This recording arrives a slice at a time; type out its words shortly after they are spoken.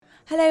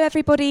Hello,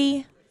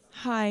 everybody.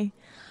 Hi.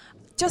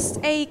 Just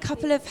a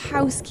couple of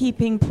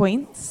housekeeping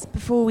points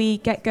before we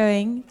get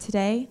going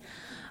today.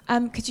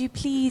 Could you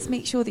please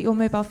make sure that your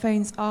mobile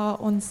phones are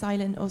on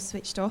silent or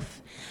switched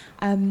off?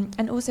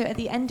 And also at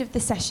the end of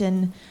the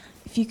session,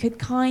 if you could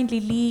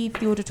kindly leave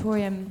the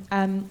auditorium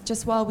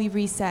just while we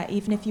reset,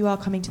 even if you are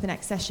coming to the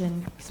next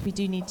session, because we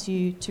do need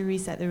to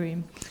reset the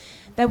room.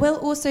 There will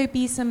also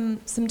be some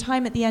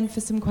time at the end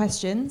for some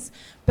questions,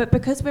 but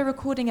because we're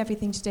recording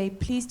everything today,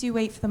 please do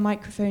wait for the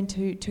microphone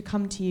to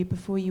come to you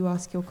before you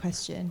ask your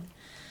question.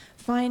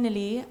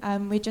 Finally,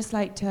 we'd just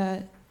like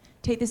to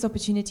take this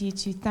opportunity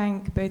to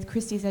thank both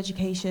Christie's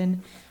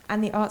Education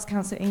and the Arts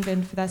Council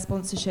England for their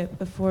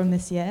sponsorship of Forum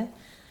this year,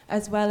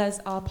 as well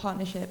as our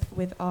partnership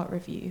with Art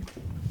Review.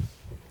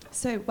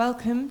 So,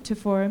 welcome to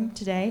Forum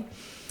today.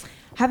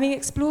 Having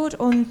explored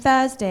on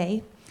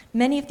Thursday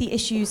many of the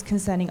issues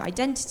concerning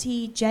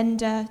identity,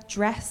 gender,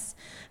 dress,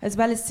 as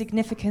well as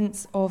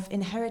significance of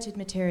inherited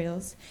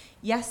materials,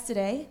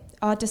 yesterday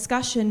our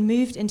discussion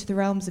moved into the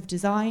realms of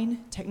design,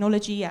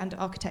 technology, and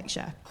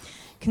architecture,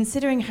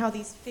 considering how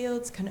these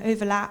fields can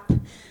overlap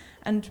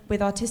and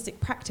with artistic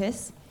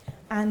practice,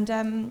 and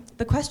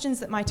the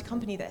questions that might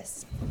accompany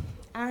this.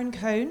 Aaron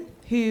Cohn,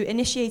 who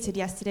initiated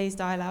yesterday's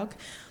dialogue,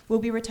 will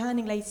be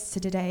returning later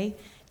today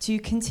to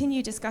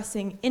continue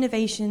discussing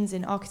innovations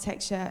in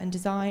architecture and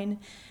design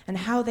and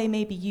how they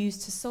may be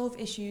used to solve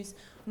issues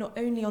not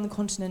only on the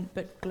continent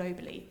but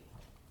globally.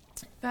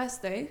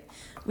 First, though,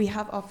 we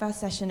have our first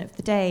session of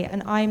the day,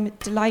 and I'm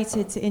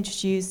delighted to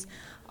introduce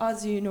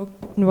Arzu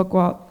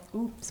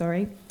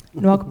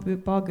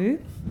Nwagbagu,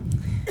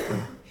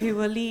 who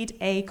will lead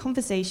a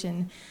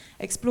conversation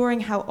exploring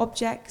how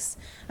objects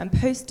and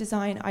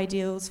post-design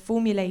ideals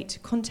formulate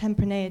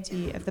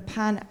contemporaneity of the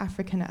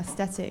Pan-African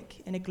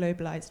aesthetic in a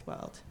globalized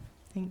world.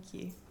 Thank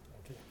you.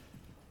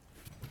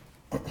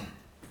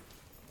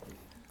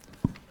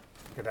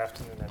 Good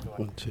afternoon,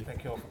 everyone.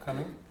 Thank you all for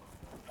coming.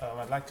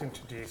 I'd like to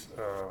introduce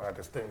our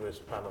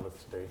distinguished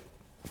panelists today.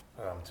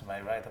 To my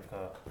right, I've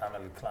got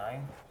Amelie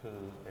Klein, who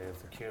is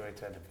the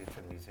curator at the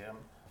Vitrin Museum.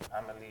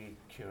 Amelie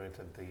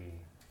curated the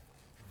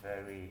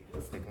very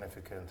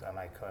significant and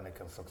iconic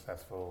and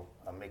successful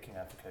Making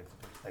Africa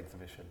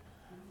exhibition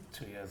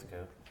 2 years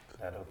ago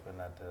that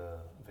opened at the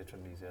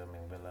Vitrin Museum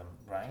in Willem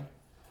Bruin.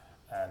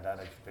 And that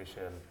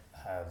exhibition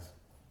has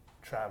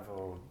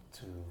traveled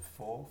to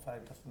 4 or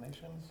 5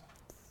 destinations?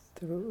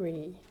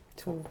 3,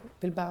 to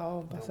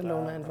Bilbao,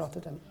 Barcelona, and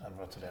Rotterdam. And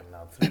Rotterdam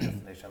now, 3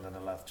 destinations in the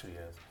last 2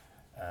 years.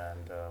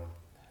 And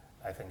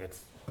I think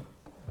it's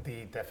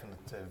the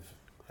definitive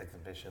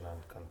exhibition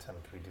on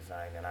contemporary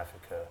design in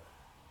Africa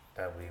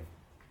that we've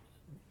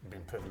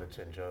been privileged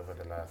to enjoy over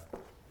the last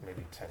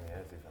maybe 10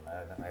 years even.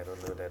 I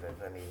don't know that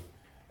there's any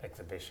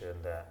exhibition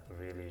that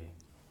really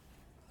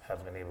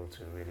has been able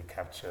to really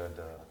capture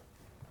the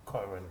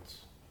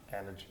current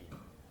energy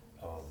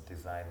of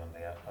design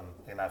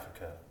in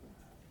Africa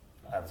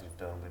as you've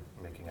done with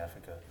Making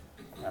Africa.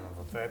 And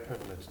I'm very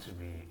privileged to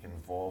be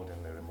involved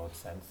in a remote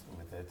sense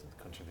with it,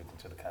 contributing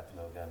to the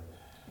catalogue. And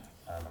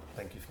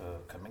thank you for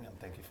coming, and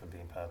thank you for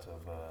being part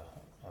of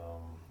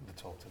the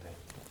talk today.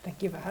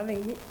 Thank you for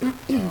having me.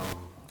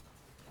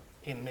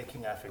 In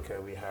Making Africa,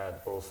 we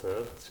had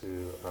also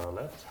to our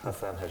left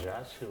Hassan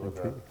Hajjaj, who was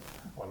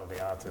one of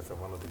the artists and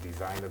one of the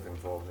designers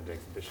involved in the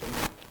exhibition.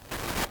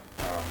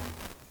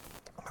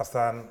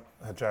 Hassan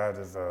Hajjaj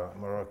is a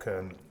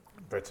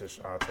Moroccan-British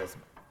artist,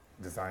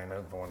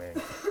 designer, born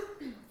in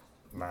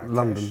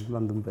Marrakesh.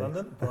 London based.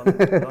 London?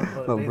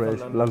 Not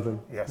British, London.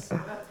 Yes.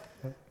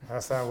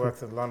 Hassan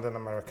works in London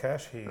and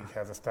Marrakesh. He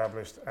has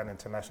established an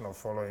international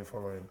following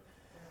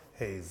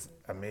his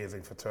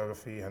amazing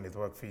photography, and his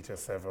work features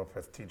several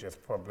prestigious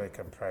public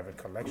and private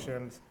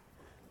collections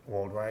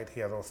worldwide. He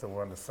has also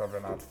won the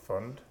Sovereign Art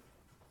Fund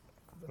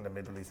in the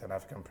Middle East and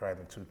African Pride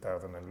in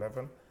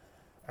 2011,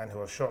 and he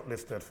was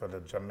shortlisted for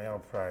the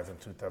Jamel Prize in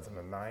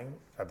 2009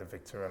 at the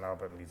Victoria and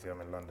Albert Museum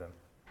in London.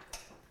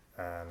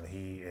 And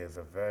he is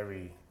a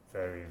very,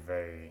 very,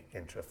 very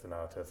interesting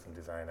artist and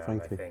designer.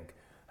 Thank you. I think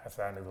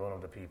Hassan is one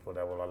of the people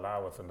that will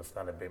allow us to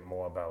understand a bit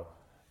more about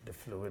the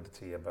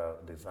fluidity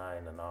about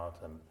design and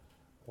art and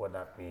what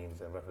that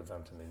means in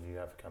representing the new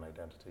African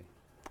identity.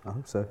 I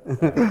hope so.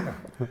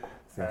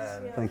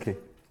 Thank you.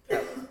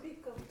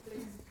 Speak up,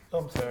 please. Oh,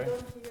 I'm sorry. I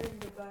don't hear in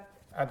the back.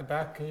 At the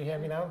back, can you hear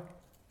me now?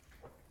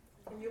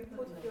 Can you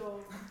put your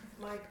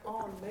mic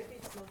on? Maybe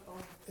it's not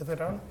on. Is it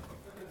on?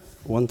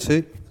 1,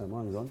 2. Oh,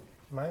 mine's on.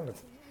 Mine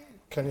is.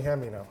 Can you hear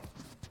me now?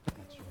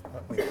 I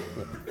absolutely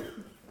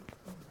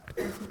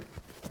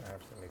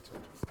need to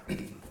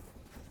adjust.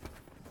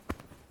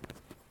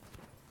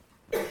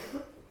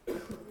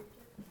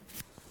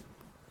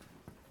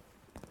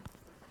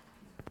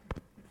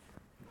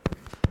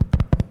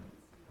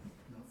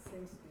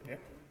 Yep.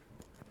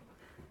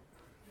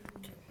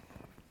 Okay.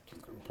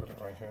 Just gonna put it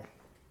right here.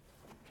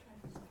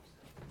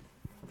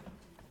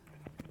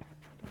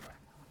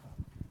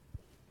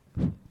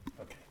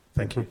 Okay.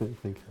 Thank you.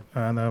 Thank you.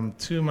 And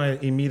to my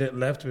immediate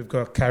left, we've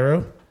got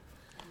Caro.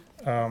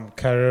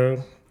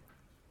 Caro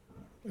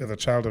is a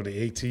child of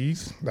the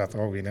 80s. That's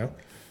all we know.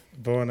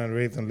 Born and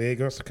raised in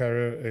Lagos,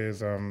 Caro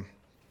is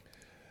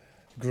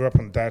grew up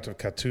on diet of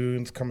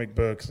cartoons, comic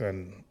books,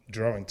 and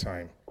drawing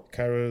time.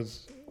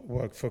 Caro's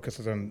work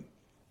focuses on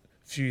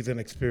fusing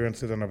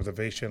experiences and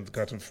observations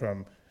gotten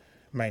from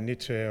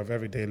minutiae of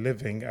everyday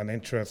living and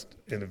interest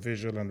in the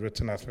visual and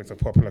written aspects of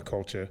popular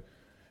culture.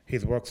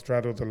 His work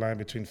straddles the line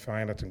between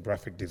fine art and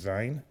graphic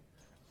design,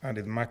 and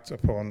is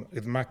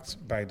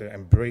marked by the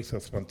embrace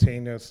of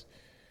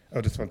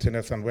the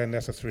spontaneous and, when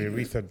necessary,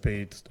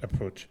 research-based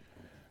approach.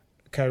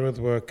 Caro's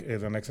work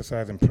is an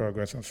exercise in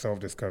progress and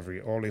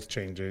self-discovery, always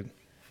changing,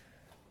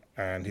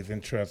 and his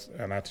interests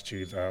and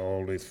attitudes are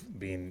always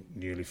being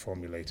newly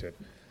formulated.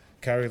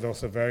 Caro is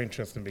also very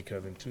interesting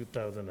because in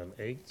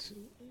 2008,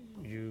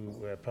 you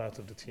were part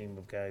of the team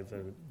of guys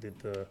that did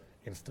the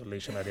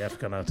installation at the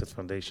African Artists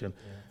Foundation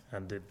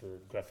and did the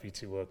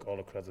graffiti work all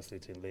across the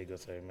city in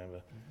Lagos, I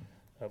remember.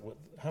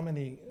 How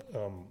many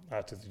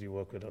artists did you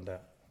work with on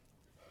that?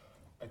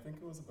 I think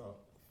it was about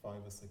 5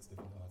 or 6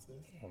 different artists.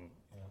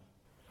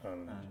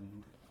 And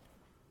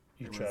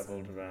you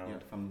traveled around? Yeah,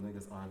 from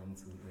Lagos Island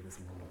to Lagos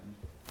Mainland.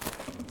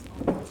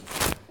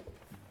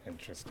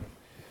 Interesting.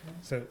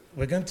 So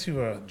we're going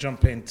to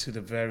jump into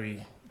the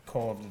very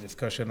core of the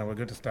discussion, and we're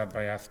going to start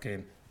by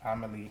asking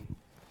Amelie,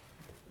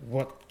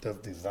 what does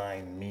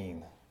design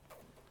mean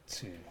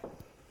to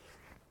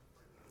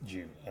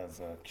you as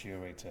a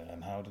curator,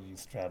 and how do you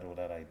straddle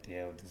that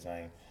idea of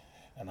design,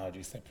 and how do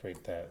you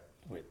separate that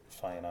with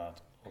fine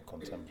art or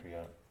contemporary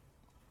art?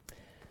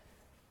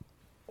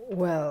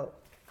 Well,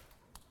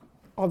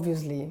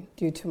 obviously,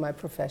 due to my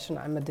profession,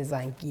 I'm a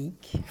design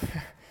geek.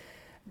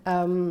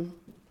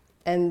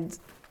 And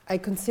I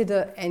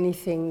consider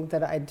anything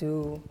that I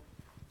do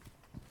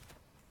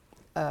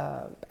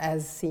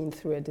as seen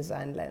through a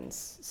design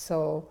lens.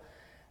 So,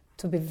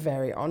 to be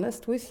very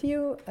honest with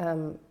you,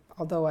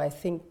 although I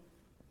think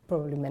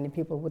probably many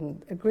people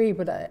wouldn't agree,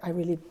 but I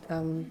really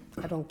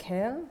I don't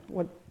care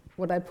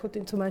what I put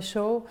into my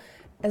show,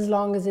 as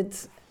long as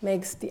it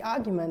makes the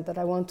argument that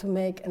I want to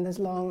make, and as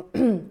long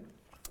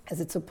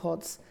as it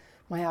supports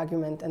my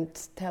argument and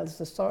tells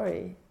the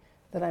story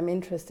that I'm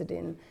interested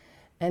in.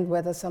 And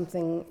whether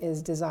something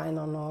is design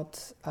or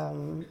not,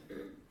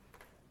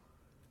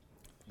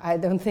 I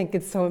don't think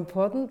it's so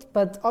important.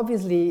 But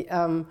obviously,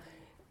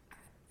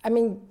 I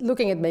mean,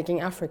 looking at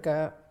Making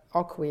Africa,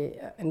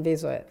 Okwi and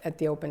Vezo at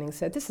the opening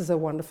said, this is a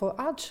wonderful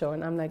art show.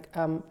 And I'm like,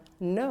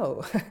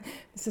 no,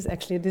 this is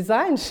actually a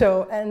design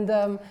show.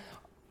 And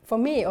for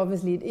me,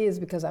 obviously it is,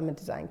 because I'm a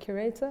design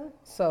curator.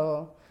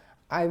 So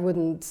I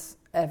wouldn't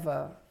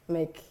ever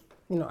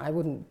I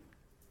wouldn't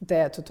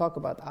dare to talk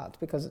about art,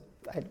 because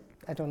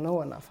I don't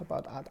know enough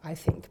about art, I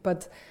think.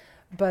 But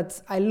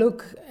I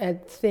look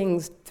at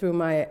things through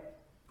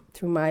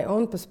my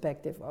own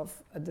perspective of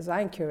a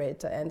design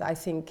curator, and I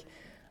think,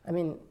 I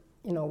mean,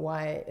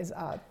 why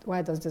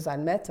does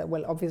design matter?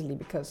 Well, obviously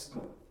because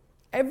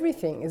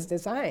everything is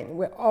design.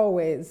 We're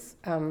always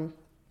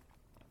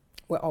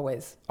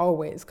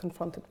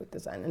confronted with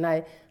design. And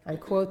I'm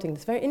quoting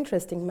this very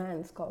interesting man,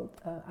 it's called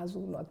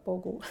Azu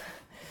Nwagbogu,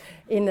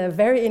 in a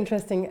very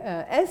interesting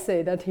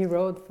essay that he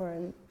wrote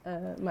for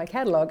my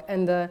catalog.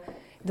 And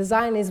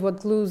design is what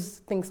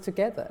glues things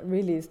together,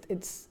 really.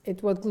 It's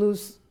what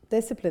glues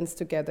disciplines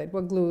together. It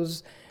what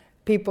glues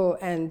people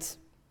and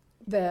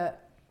the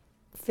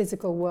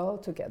physical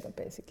world together,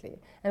 basically.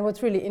 And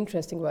what's really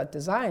interesting about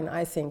design,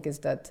 I think, is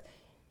that,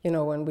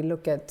 when we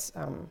look at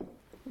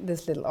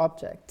this little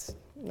object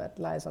that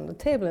lies on the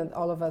table and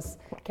all of us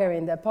carry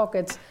in their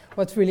pockets,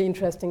 what's really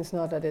interesting is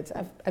not that it's,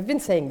 I've been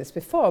saying this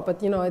before,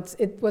 but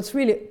what's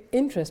really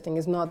interesting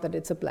is not that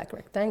it's a black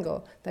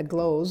rectangle that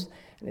glows,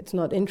 and it's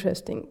not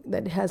interesting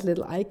that it has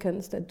little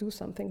icons that do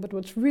something, but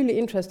what's really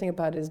interesting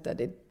about it is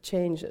that it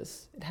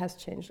changes. It has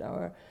changed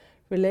our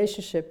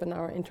relationship and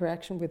our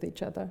interaction with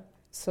each other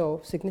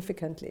so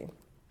significantly.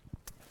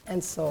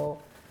 And so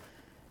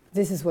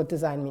this is what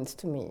design means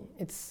to me.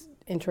 It's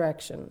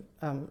interaction,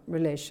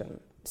 relation,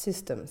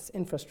 systems,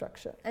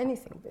 infrastructure,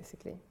 anything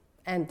basically,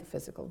 and the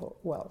physical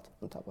world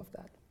on top of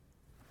that.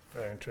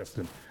 Very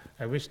interesting.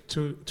 I wish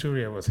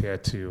Turia was here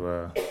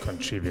to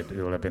contribute.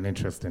 It would have been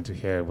interesting to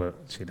hear what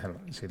she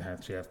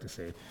has to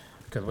say.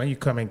 Because when you're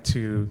coming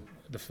to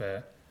the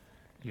fair,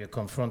 you're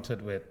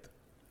confronted with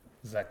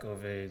Zach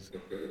Ove's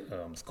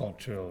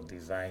sculptural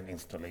design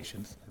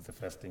installations. It's the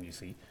first thing you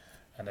see.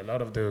 And a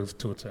lot of those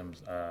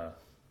totems are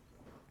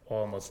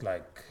almost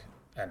like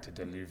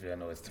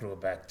antediluvian, or a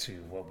throwback to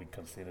what we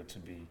consider to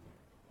be,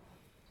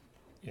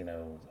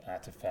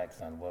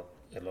 artifacts and what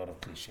a lot of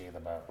cliches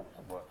about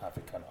what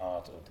African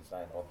art or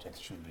design objects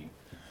should be.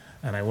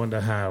 And I wonder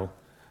how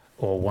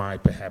or why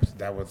perhaps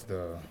that was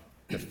the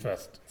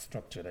first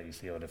structure that you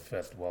see, or the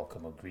first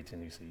welcome or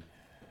greeting you see.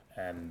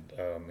 And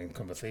in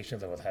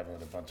conversations I was having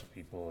with a bunch of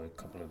people a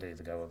couple of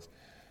days ago,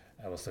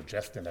 I was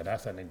suggesting that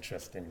that's an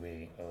interesting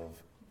way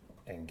of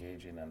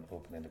engaging and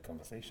opening the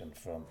conversation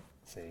from,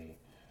 say,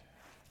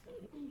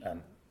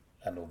 an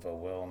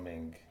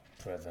overwhelming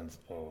presence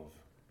of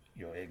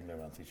your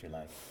ignorance, if you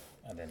like,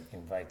 and then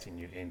inviting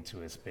you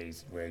into a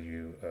space where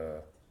you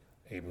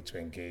able to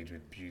engage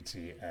with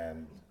beauty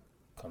and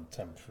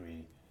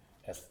contemporary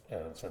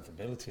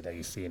sensibility that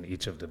you see in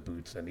each of the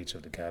booths and each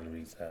of the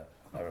galleries that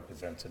are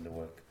representing the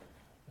work.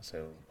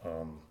 So,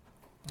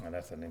 and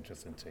that's an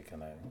interesting take,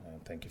 and I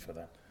thank you for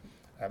that.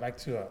 I'd like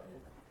to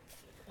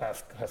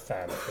ask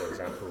Hassan, for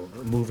example,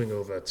 moving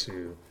over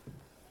to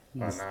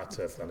an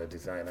artist and a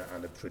designer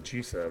and a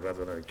producer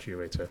rather than a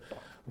curator,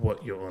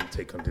 what your own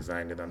take on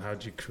design is, and how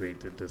do you create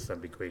this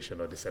ambiguation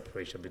or the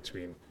separation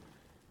between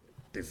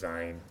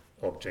design,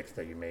 objects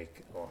that you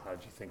make, or how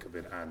do you think of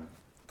it, and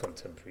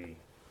contemporary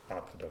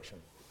art production?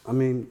 I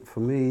mean, for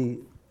me,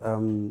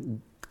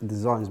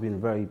 design has been a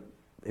very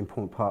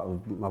important part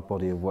of my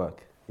body of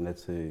work, you know,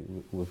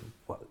 with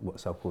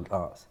what's called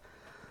arts.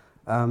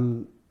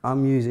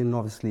 I'm using,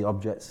 obviously,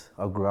 objects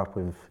I grew up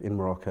with in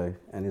Morocco,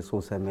 and it's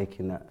also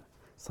making that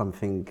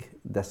something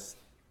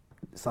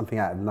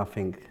out of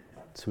nothing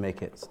to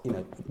make it, you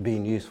know,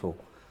 being useful.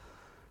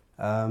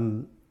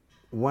 When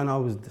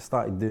I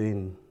started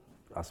doing,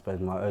 I suppose,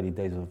 my early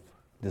days of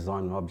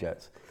designing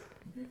objects,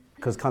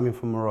 because coming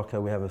from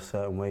Morocco, we have a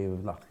certain way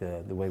of, like,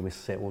 the way we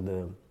sit, all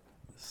the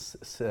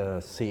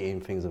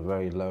seating things are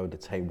very low, the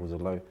tables are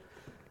low.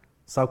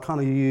 So I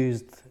kind of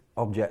used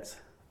objects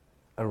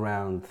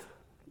around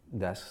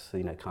that's,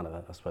 you know, kind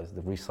of, I suppose,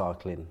 the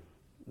recycling,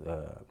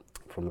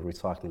 from the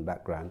recycling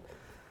background.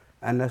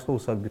 And that's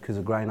also because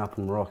of growing up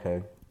in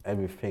Morocco,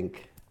 everything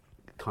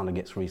kind of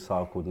gets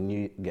recycled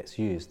and gets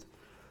used.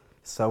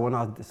 So when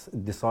I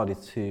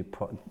decided to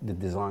put the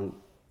design,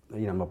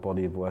 you know, my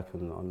body of work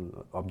on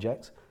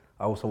objects,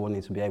 I also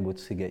wanted to be able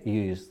to get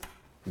used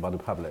by the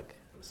public,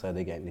 so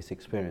they get this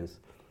experience.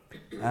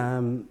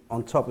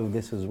 On top of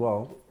this as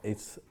well,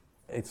 it's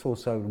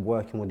also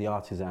working with the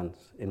artisans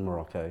in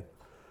Morocco.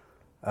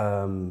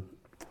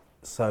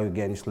 So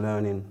again, it's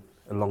learning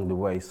along the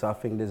way. So I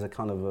think there's a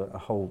kind of a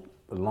whole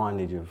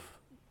lineage of,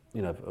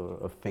 you know,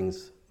 of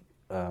things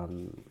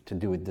to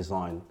do with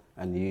design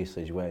and the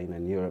usage, where, you know,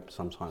 in Europe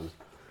sometimes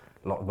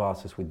a lot of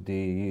artists would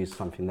use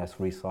something that's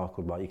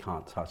recycled, but you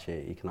can't touch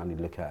it, you can only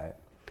look at it.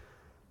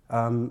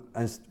 And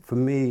for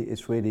me,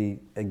 it's really,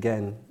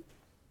 again,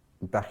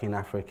 back in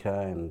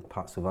Africa and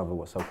parts of other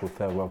what's so-called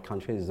third world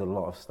countries, there's a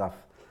lot of stuff,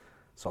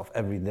 sort of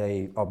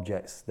everyday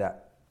objects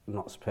that are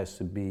not supposed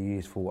to be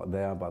used for what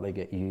they are, but they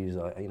get used,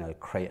 you know,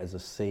 crate as a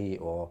seat,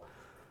 or,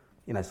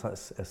 you know,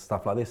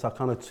 stuff like this. I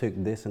kind of took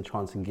this and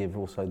trying to give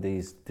also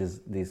these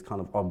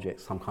kind of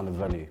objects some kind of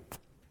value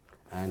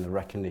and a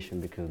recognition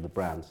because of the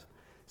brands.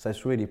 So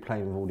it's really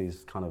playing with all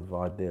these kind of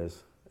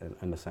ideas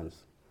in a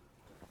sense.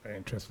 Very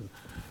interesting.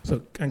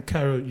 So, and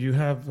Carol, you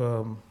have,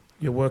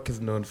 your work is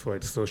known for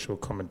its social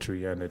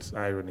commentary and its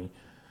irony,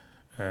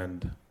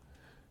 and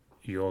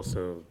you're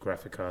also a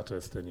graphic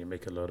artist and you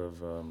make a lot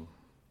of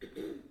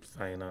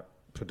fine art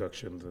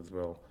productions as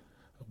well.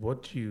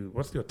 What's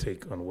your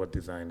take on what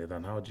design is,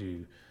 and how do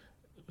you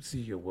see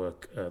your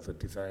work as a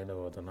designer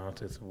or as an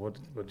artist? What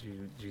do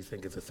you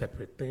think is a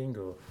separate thing,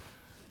 or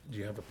do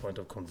you have a point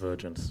of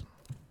convergence?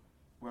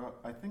 Well,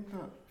 I think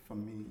that for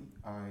me,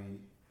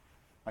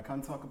 I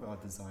can't talk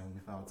about design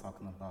without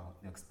talking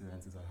about the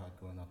experiences I had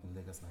growing up in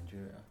Lagos,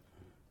 Nigeria.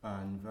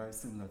 And very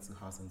similar to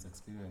Hassan's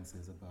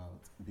experiences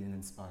about being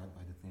inspired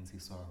by the things he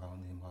saw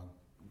around him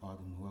while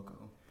in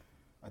Morocco,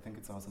 I think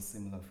it's also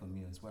similar for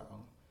me as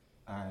well.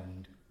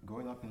 And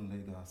growing up in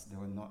Lagos, there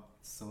were not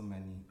so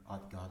many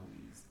art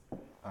galleries.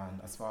 And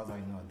as far as I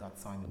know, at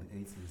that time in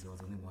the 80s, there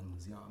was only one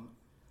museum.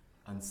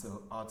 And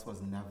so art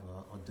was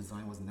never, or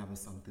design was never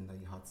something that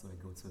you had to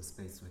go to a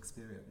space to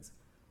experience.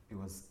 It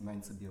was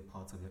meant to be a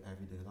part of your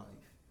everyday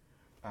life.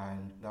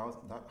 And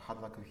that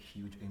had like a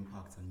huge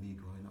impact on me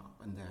growing up.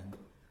 And then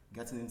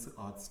getting into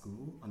art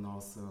school and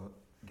also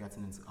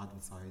getting into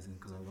advertising,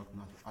 because I worked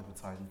in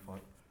advertising for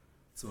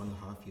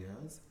 2.5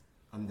 years.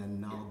 And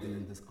then now being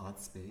in this art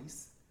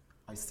space,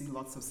 I see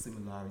lots of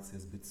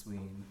similarities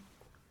between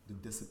the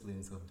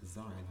disciplines of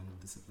design and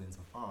the disciplines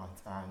of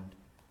art. And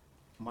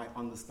my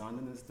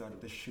understanding is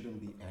that there shouldn't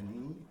be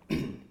any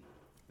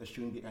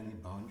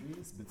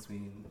boundaries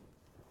between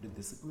the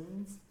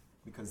disciplines,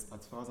 because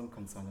as far as I'm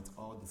concerned, it's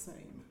all the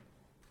same.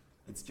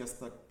 It's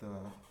just like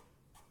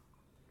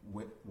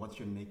what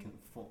you're making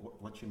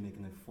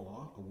it for,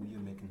 or who you're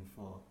making it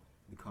for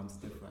becomes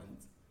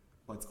different,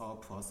 but it's all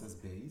process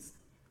based.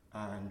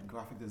 And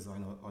graphic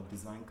design or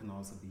design can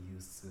also be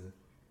used to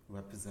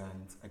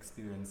represent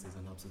experiences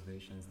and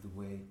observations, the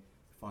way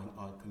fine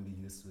art can be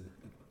used to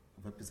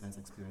represent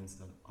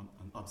experiences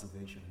and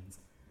observations.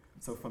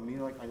 So for me,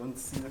 like, I don't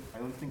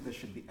think there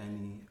should be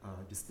any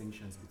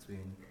distinctions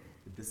between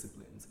the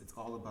disciplines. It's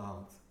all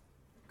about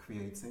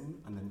creating,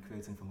 and then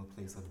creating from a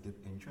place of deep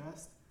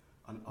interest,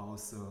 and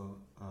also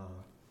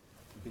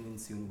being in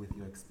tune with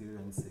your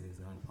experiences,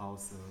 and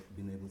also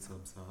being able to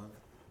observe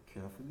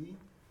carefully.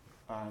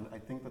 And I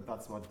think that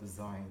that's what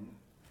design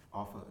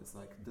offers.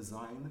 Like,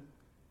 design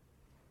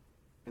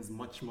is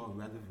much more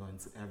relevant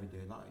to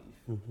everyday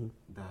life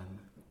than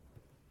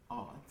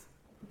art.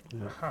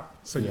 Aha.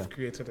 So Yeah. you've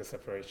created a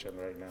separation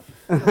right now.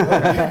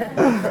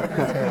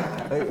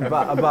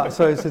 But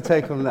so to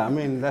take on that, I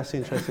mean, that's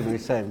interesting what you're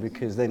saying,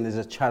 because then there's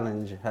a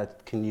challenge.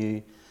 Can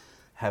you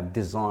have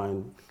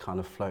design kind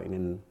of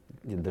floating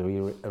in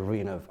the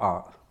arena of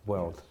art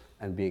world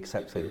and be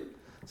accepted?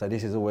 So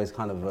this is always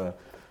kind of a,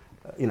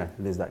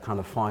 there's that kind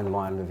of fine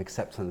line of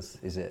acceptance.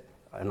 Is it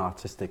an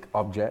artistic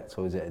object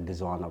or is it a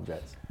design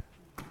object?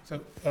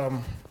 So,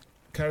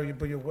 Carrie,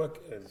 but your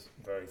work is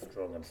very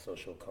strong on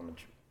social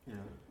commentary. Yeah.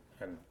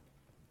 And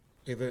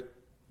is it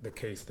the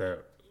case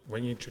that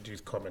when you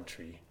introduce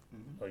commentary,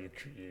 or you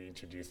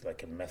introduce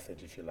like a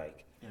message, if you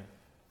like, Yeah.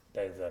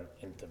 there's an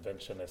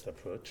interventionist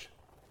approach?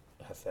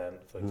 Hassan,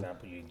 for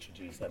example, you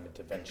introduce an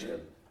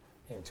intervention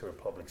into a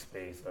public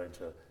space, or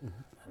into,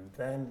 and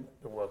then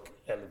the work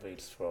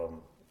elevates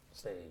from,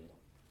 say,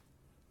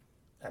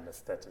 an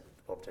aesthetic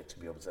object to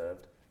be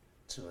observed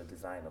to a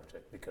design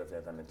object, because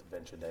there's an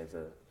intervention, there's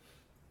a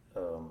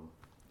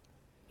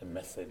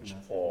message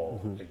or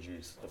a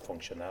use, a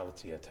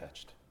functionality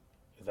attached.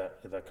 Is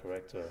that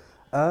correct? Or?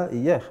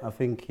 Yeah, I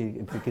think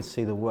if you could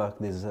see the work,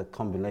 there's a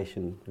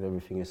combination of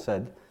everything you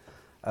said.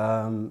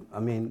 I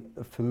mean,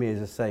 for me,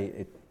 as I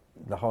say,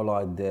 the whole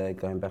idea,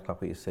 going back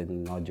like what you said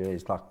in Nigeria,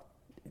 is like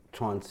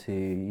trying to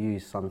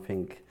use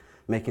something,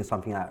 making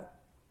something out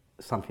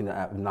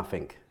of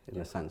nothing, in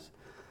a sense.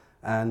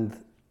 And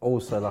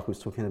also, like we was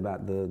talking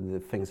about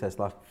the things that's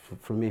like,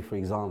 for me, for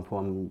example,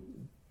 I'm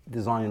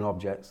designing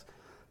objects,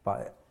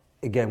 but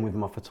again, with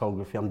my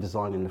photography, I'm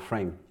designing the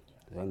frame,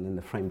 and then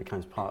the frame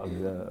becomes part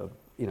of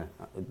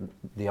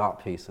the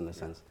art piece, in a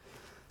sense.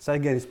 So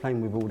again, it's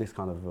playing with all these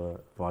kind of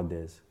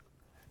ideas.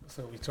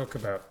 So we talk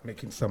about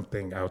making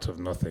something out of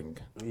nothing.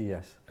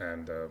 Yes.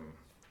 And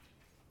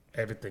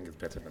everything is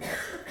better than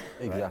nothing.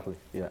 Exactly,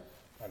 right? Yeah.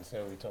 And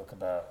so we talk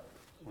about,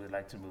 we'd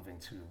like to move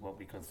into what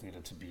we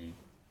consider to be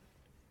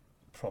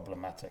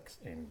problematics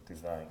in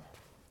design.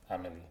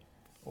 Amelie,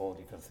 what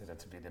do you consider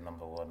to be the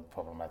number one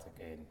problematic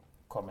in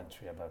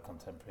commentary about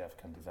contemporary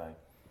African design?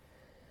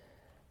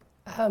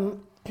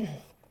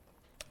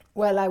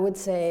 Well, I would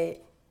say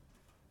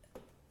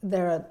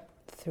there are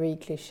 3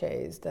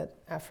 cliches that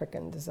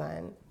African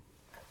design.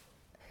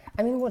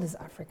 I mean, what is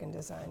African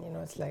design?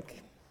 It's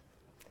like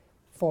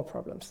 4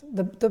 problems.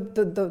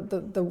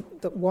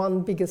 The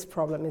one biggest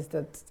problem is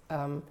that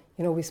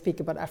we speak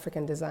about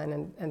African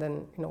design, and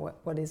then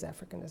what is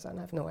African design?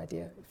 I have no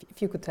idea.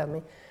 If you could tell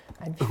me,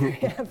 I'd be very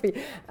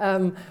happy.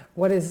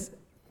 What is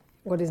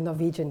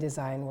Norwegian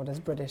design? What is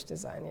British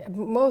design? Yeah.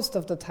 Most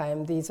of the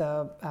time, these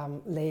are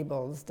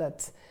labels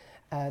that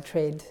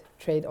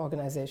trade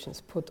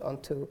organizations put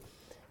onto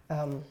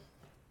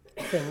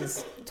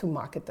things to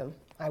market them,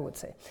 I would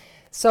say.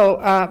 So,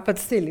 but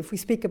still, if we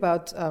speak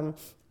about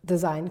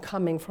design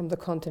coming from the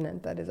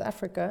continent that is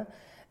Africa,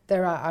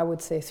 there are, I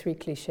would say, 3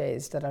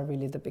 cliches that are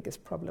really the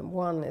biggest problem.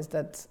 One is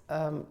that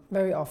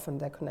very often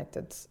they're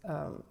connected,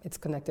 it's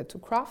connected to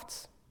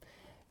crafts.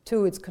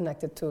 2, it's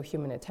connected to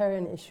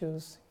humanitarian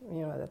issues.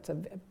 That's a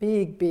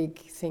big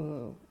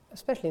thing,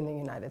 especially in the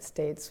United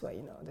States, where,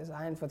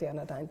 design for the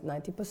under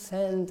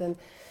 90%, and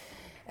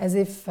as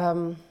if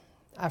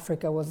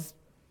Africa was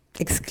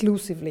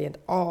exclusively and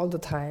all the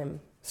time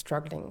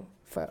struggling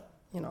for,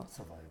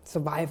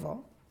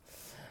 survival.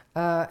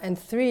 And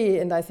 3,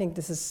 and I think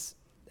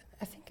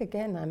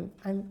again,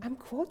 I'm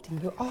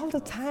quoting you all the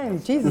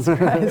time, Jesus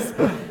Christ.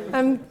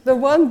 I'm the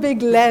one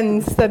big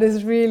lens that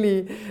is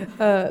really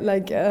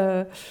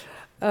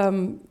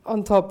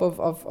on top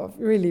of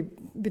really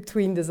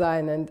between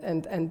design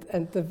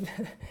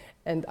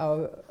and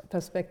our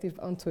perspective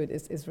onto it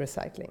is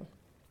recycling.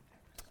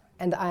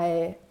 And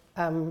I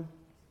don't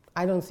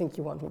think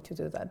you want me to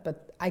do that,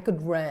 but I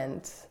could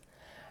rant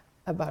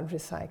about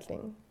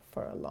recycling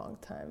for a long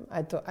time.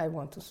 I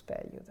want to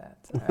spare you that.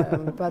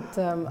 But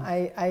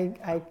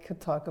I could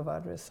talk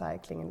about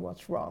recycling and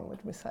what's wrong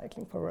with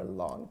recycling for a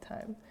long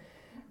time.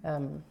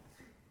 So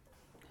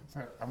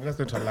I'm just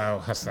going to allow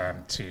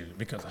Hassan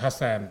because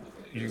Hassan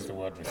used the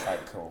word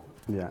recycle.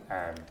 Yeah.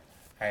 And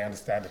I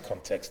understand the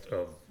context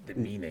of the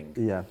meaning.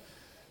 Yeah.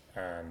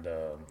 And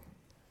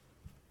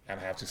I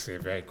have to say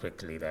very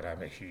quickly that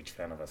I'm a huge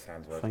fan of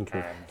Hassan's work. Thank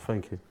you. And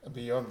Thank you.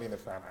 beyond being a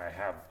fan,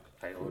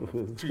 I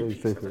own 2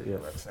 pieces of your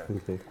work, so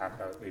I'm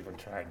not even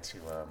trying to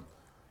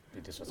be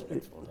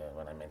disrespectful there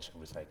when I mention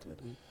recycling.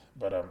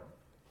 But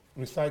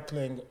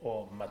recycling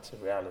or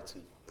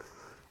materiality?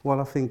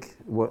 Well, I think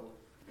what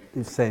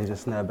you're saying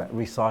just now about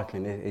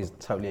recycling is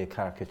totally a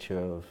caricature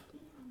of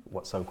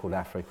what's so-called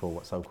Africa or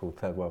what's so-called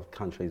third world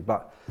countries.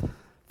 But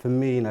for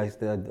me,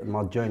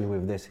 my journey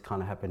with this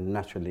kind of happened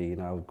naturally.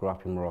 I grew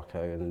up in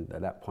Morocco, and at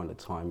that point in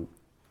time,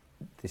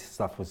 this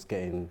stuff was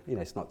getting,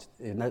 it's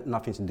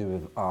nothing to do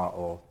with art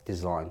or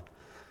design.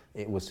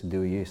 It was to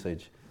do with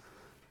usage.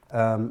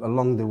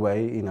 Along the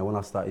way, when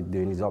I started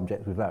doing these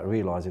objects, without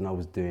realizing I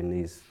was doing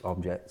these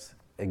objects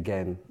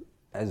again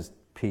as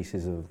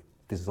pieces of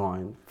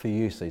design for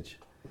usage.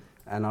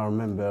 And I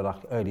remember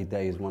like early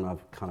days when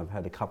I've kind of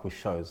had a couple of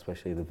shows,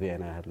 especially the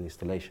V&A had an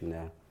installation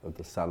there of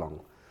the salon.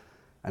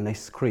 And they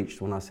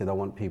screeched when I said I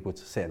want people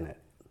to sit in it.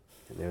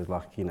 They was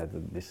like,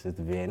 this is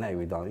the V&A,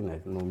 we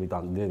don't, normally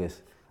don't do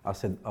this. I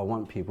said, I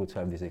want people to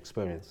have this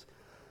experience.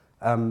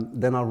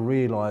 Then I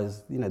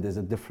realised, there's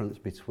a difference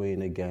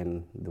between,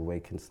 again, the way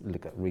you can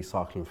look at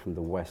recycling from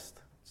the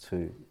West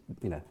to,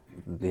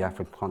 the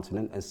African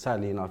continent. And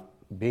sadly enough,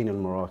 being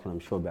in Morocco, and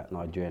I'm sure about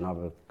Nigeria and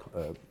other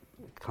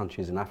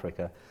countries in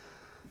Africa,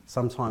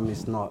 sometimes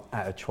it's not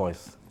out of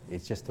choice.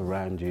 It's just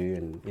around you,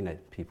 and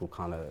people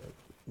kind of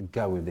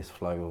go with this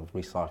flow of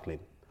recycling.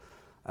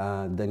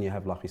 Then you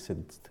have, like you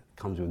said,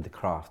 comes with the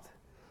craft.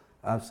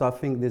 So I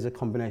think there's a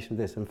combination of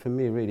this, and for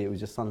me, really, it was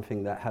just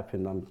something that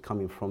happened. I'm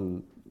coming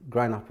from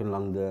growing up in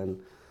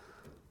London.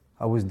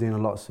 I was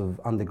doing lots of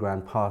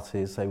underground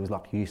parties, so it was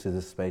like used as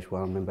a space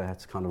where I remember I had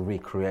to kind of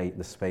recreate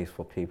the space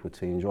for people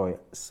to enjoy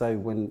it. So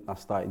when I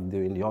started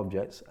doing the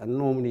objects, and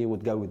normally it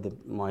would go with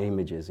my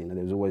images, there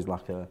was always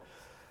like a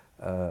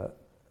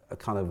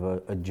kind of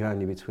a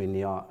journey between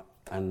the art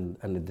and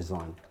the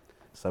design.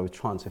 So we're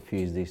trying to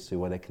fuse these two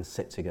where they can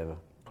sit together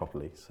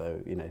properly. So,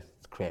 to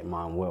create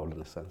my own world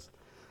in a sense.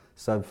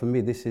 So for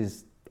me, this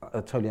is,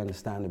 I totally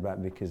understand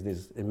about, because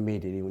there's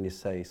immediately when you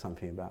say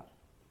something about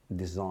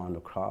design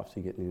or crafts,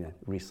 you get,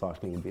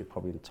 recycling would be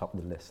probably on top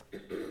of the list.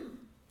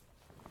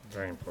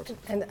 Very important.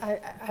 And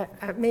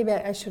maybe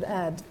I should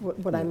add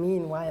what I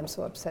mean, why I'm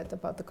so upset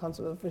about the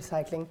concept of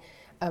recycling.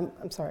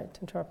 I'm sorry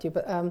to interrupt you,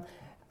 but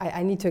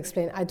I need to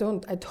explain. I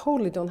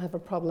totally don't have a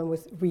problem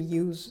with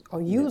reuse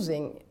or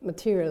using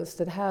materials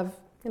that have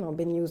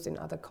been used in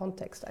other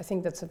contexts. I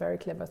think that's a very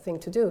clever thing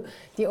to do.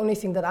 The only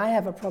thing that I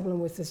have a problem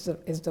with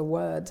is the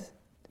word,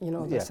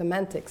 the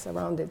semantics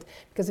around it.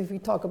 Because if we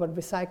talk about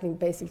recycling,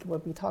 basically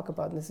what we talk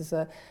about, and this is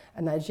a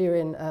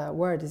Nigerian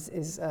word, is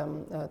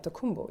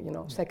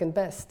tokumbo, second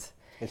best.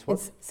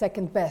 It's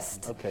second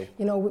best. Okay.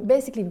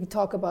 Basically we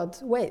talk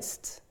about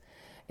waste.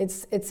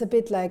 It's a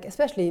bit like,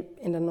 especially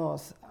in the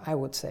north, I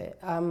would say,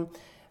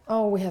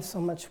 we have so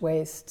much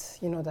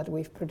waste, that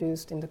we've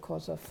produced in the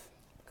course of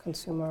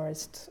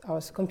consumerist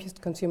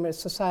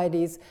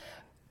societies.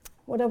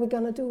 What are we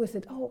going to do with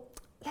it? Oh,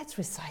 let's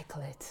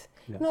recycle it.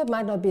 Yeah. It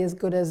might not be as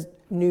good as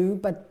new,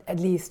 but at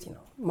least,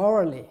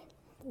 morally,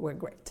 we're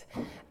great.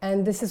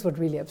 And this is what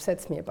really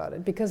upsets me about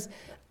it, because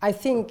I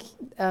think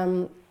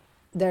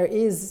there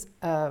is,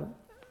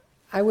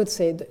 I would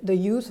say, the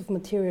use of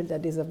material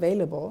that is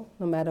available,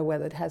 no matter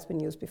whether it has been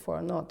used before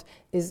or not,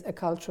 is a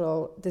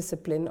cultural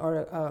discipline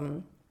or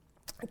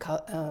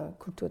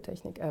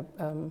Kulturtechnik,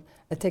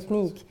 a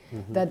technique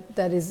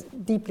that is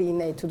deeply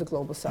innate to the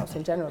global south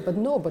in general. But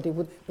nobody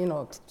would,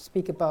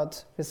 speak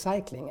about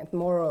recycling and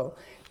moral,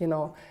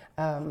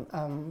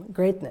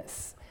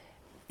 greatness.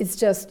 It's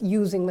just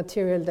using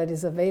material that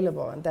is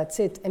available, and that's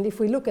it. And if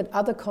we look at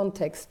other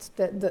contexts,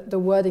 the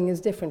wording is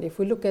different. If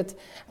we look at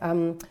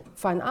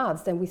fine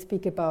arts, then we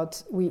speak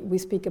about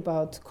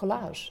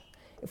collage.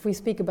 If we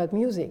speak about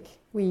music,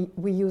 we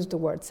use the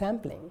word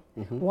sampling.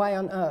 Why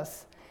on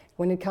earth,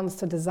 when it comes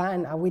to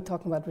design, are we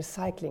talking about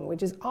recycling,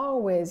 which is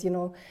always,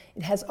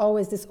 it has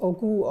always this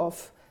ogu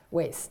of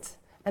waste.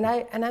 And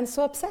I'm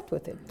so upset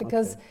with it,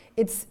 because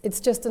it's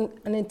just an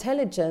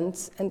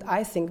intelligent and,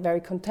 I think, very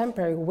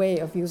contemporary way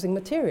of using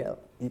material,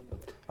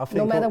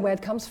 no matter where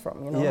it comes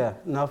from, Yeah,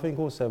 no, I think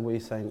also what you're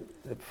saying,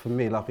 for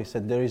me, like I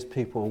said, there is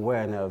people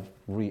aware now of,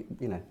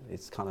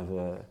 it's kind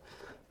of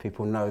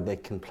people know they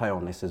can play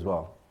on this as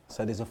well.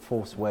 So there's a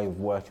forced way of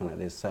working on it.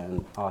 There's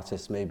certain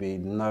artists maybe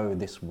know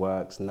this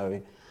works,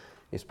 know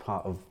it's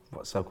part of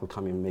what's so-called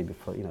coming maybe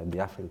for, the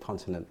African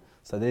continent.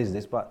 So there is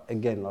this, but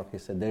again, like I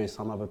said, there is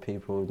some other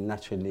people who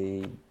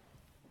naturally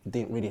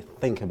didn't really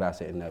think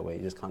about it in that way.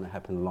 It just kind of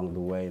happened along the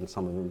way, and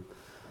some of them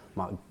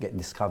might get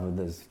discovered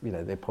as,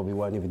 they probably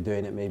weren't even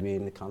doing it maybe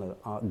in the kind of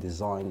art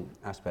design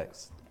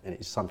aspects, and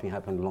it's something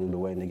happened along the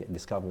way and they get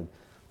discovered.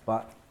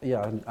 But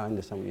yeah, I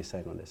understand what you're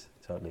saying on this,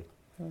 totally.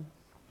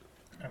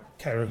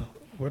 Carol,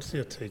 what's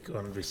your take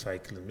on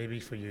recycling? Maybe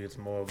for you it's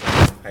more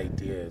about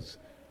ideas.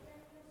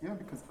 Yeah,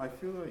 because I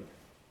feel like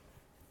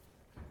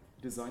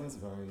design is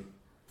very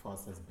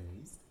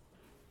process-based,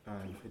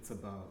 and it's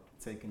about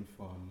taking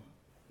from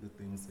the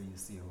things that you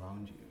see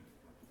around you,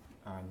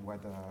 and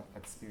whether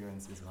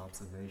experiences or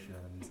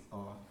observations,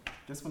 or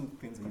just from the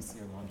things that you see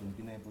around you,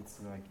 being able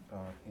to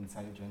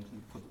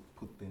intelligently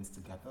put things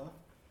together,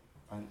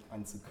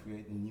 and to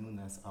create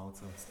newness out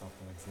of stuff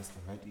that exists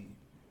already.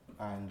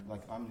 And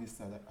like Amelie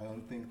said, I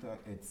don't think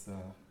it's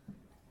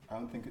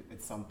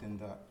something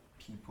that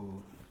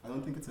people, I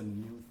don't think it's a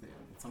new thing.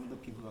 It's something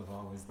that people have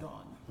always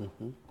done.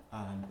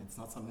 And it's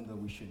not something that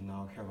we should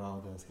now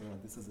herald as, here,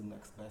 this is the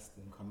next best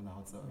thing coming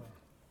out of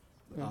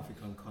the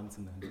African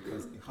continent,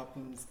 because it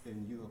happens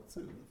in Europe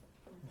too.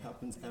 It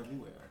happens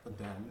everywhere. But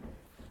then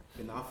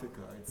in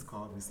Africa, it's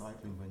called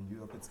recycling. When in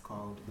Europe, it's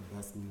called the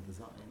best new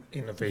design.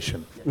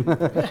 Innovation.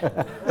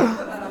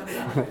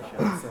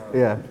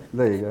 Yeah,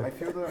 there you go. I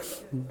feel that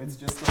it's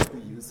just like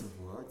the use of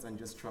words and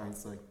just trying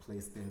to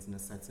place things in a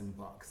certain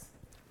box.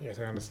 Yes,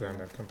 I understand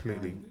that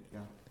completely.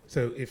 Yeah.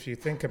 So if you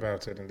think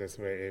about it in this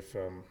way, if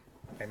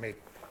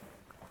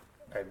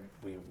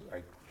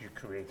you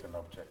create an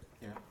object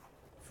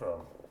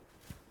from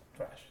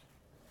trash,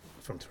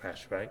 from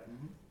trash, right?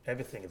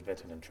 Everything is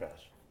better than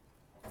trash.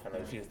 And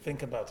if you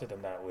think about it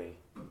in that way,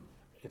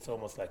 it's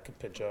almost like a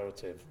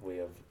pejorative way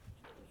of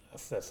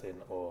assessing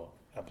or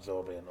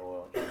absorbing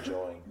or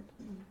enjoying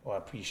or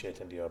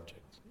appreciating the object.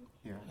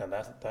 Yeah, And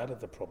that is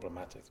the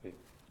problematic with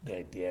the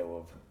idea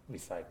of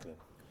recycling.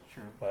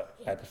 sure. But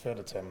I prefer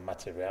the term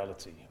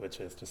materiality, which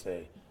is to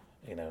say,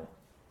 you know,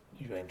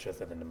 you're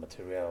interested in the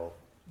material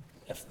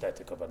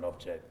aesthetic of an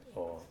object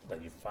or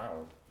that you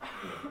found,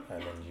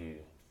 and then you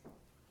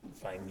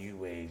find new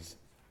ways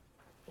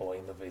or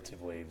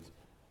innovative ways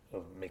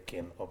of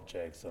making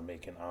objects or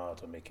making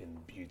art or making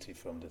beauty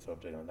from this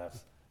object, and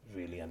that's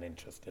really an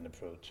interesting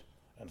approach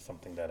and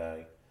something that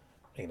I'm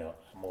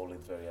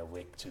always very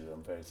awake to.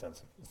 I'm very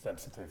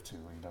sensitive to.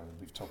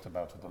 We've talked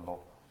about it a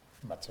lot,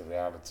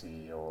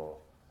 materiality or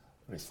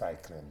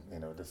recycling.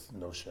 This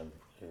notion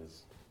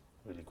is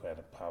really quite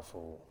a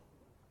powerful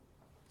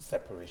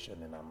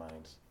separation in our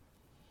minds.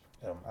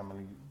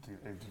 Emily,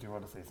 did you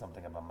want to say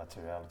something about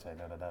materiality? I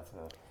know that's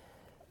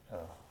a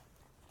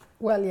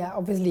Well, yeah,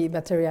 obviously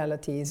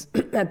materiality is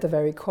at the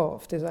very core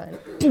of design.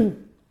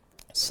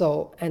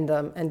 So,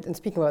 and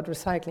speaking about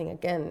recycling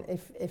again,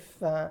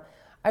 if I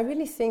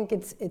really think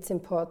it's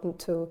important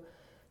to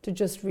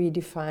just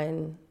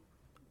redefine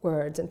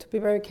words and to be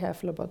very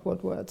careful about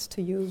what words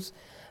to use,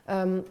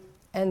 and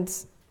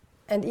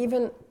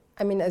even,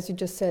 I mean, as you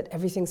just said,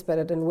 everything's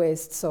better than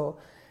waste. So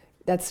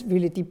that's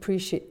really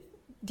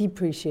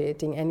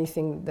depreciating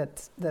anything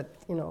that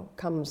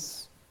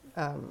comes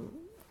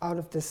out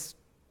of this.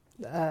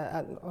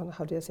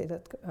 How do you say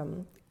that?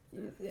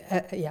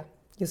 Yeah,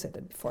 you said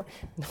it before.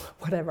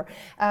 Whatever.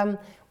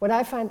 What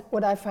I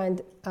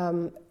find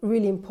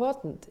really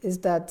important is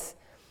that,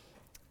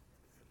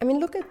 I mean,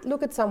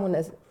 look at someone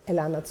as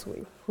Elana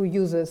Tsui, who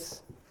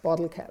uses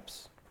bottle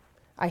caps.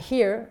 I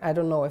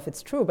don't know if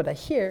it's true, but I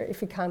hear if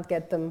he can't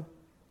get them,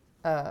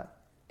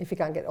 if he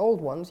can't get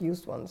old ones,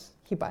 used ones,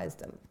 he buys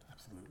them.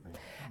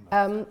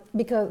 absolutely.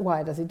 Because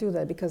why does he do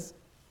that? Because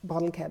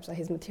bottle caps are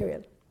his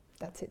material.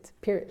 That's it.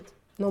 Period.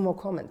 No more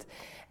comment.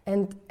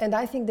 And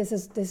I think this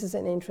is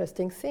an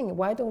interesting thing.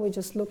 Why don't we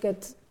just look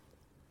at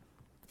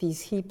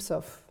these heaps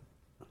of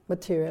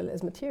material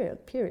as material?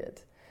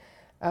 Period.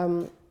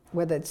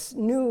 Whether it's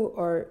new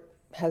or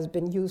has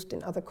been used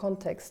in other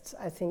contexts,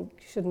 I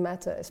think shouldn't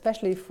matter.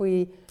 Especially if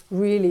we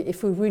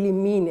really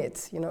mean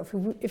it.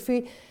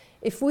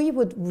 If we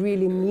would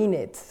really mean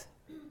it,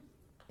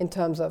 in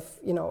terms of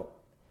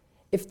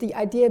if the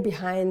idea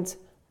behind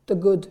the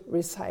good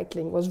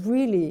recycling was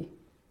really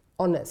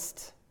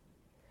honest,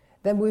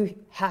 then we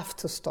have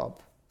to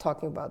stop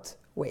talking about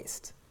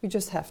waste. We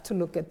just have to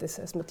look at this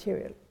as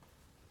material,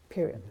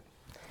 period.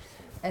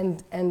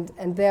 And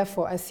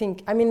therefore, I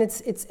think, I mean,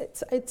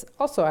 it's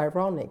also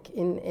ironic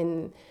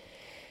in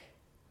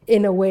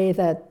a way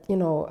that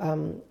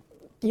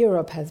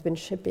Europe has been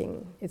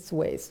shipping its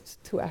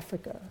waste to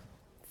Africa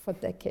for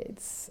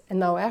decades, and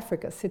now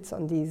Africa sits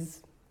on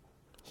these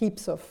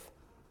heaps of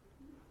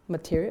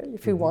material,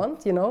 if you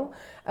want,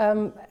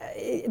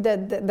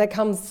 there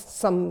comes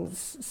some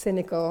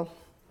cynical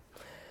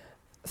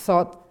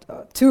thought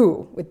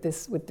too with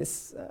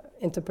this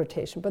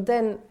interpretation. But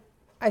then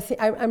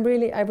I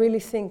really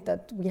think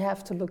that we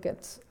have to look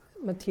at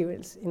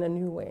materials in a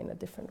new way, in a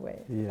different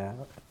way. Yeah,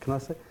 can I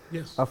say?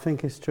 Yes. I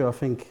think it's true. I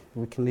think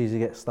we can easily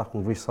get stuck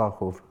on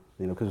recycled,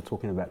 because we're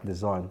talking about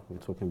design. We're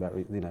talking about,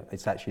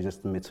 it's actually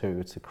just the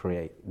material to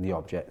create the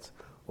object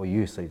or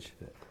usage.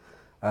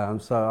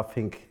 So I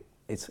think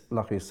it's,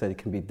 like you said, it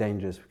can be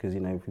dangerous because,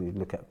 if you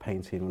look at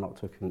painting, we're not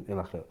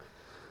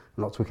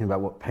talking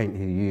about what paint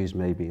you use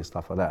maybe and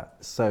stuff like that.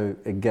 So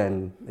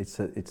again, it's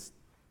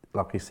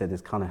like you said,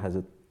 it kind of has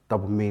a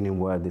double meaning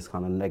word, this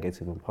kind of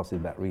negative and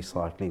positive about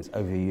recycling. It's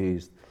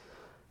overused.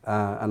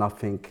 And I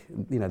think,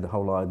 the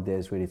whole idea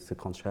is really to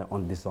concentrate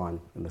on design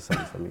in the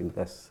sense. I mean,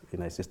 that's,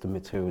 it's just the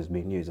materials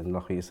being used. And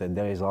like you said,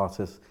 there is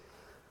artists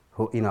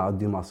who, I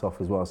do myself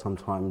as well.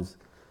 Sometimes,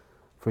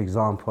 for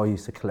example, I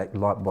used to collect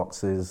light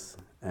boxes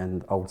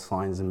and old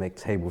signs and make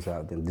tables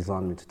out of them,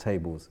 design them into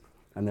tables.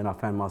 And then I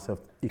found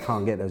myself, you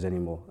can't get those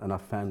anymore. And I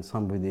found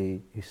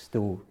somebody who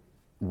still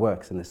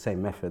works in the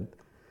same method.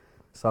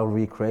 So I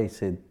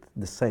recreated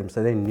the same,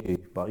 so they knew,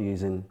 but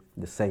using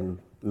the same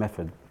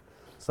method.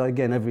 So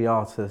again, every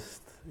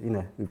artist,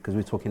 because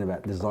we're talking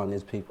about design,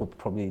 there's people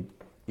probably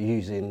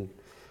using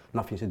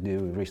nothing to do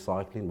with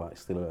recycling, but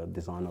it's still a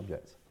design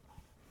object.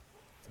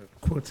 So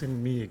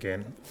quoting me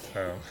again,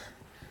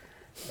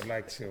 I'd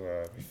like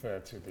to refer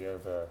to the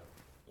other,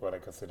 what I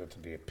consider to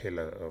be a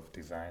pillar of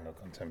design or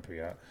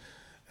contemporary art,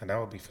 and that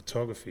would be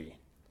photography.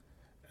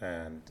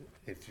 And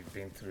if you've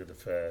been through the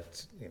fair,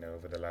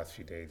 over the last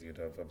few days, you'd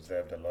have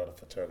observed a lot of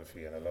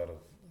photography and a lot of,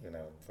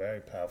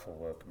 very powerful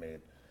work made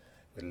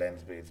with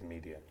lens-based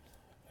media.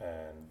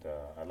 And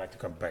I'd like to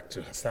come back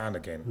to Hassan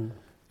again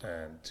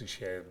and to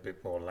share a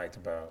bit more light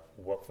about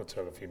what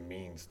photography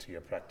means to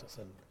your practice.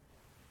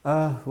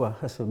 Well,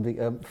 that's a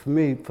big, for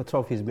me,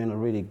 photography has been a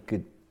really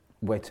good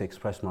way to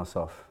express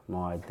myself,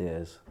 my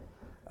ideas.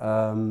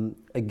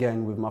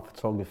 Again, with my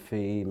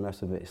photography,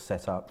 most of it is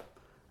set up.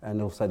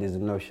 And also there's a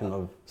notion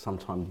of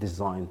sometimes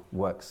design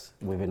works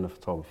within the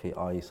photography,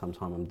 i.e.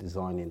 sometimes I'm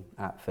designing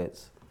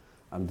outfits,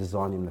 I'm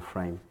designing the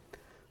frame.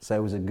 So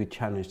it was a good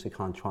challenge to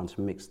kind of try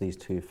to mix these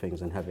two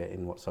things and have it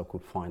in what's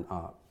so-called fine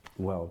art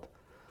world.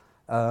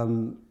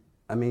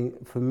 I mean,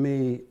 for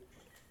me,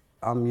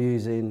 I'm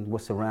using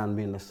what's around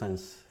me in a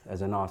sense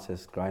as an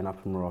artist growing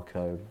up in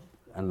Morocco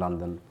and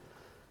London,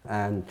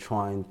 and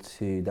trying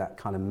to, that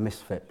kind of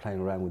misfit, playing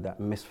around with that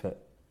misfit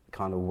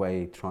kind of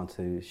way, trying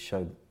to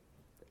show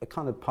a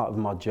kind of part of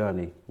my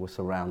journey, what's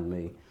around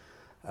me,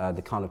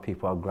 the kind of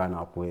people I've grown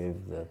up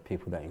with, the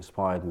people that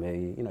inspired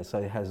me, you know, so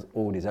it has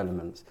all these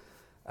elements.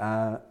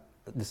 At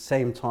the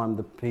same time,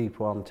 the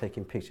people I'm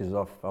taking pictures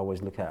of, I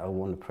always look at, I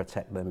want to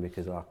protect them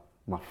because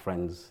my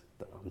friends,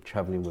 I'm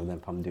traveling with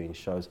them, I'm doing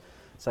shows.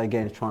 So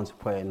again, trying to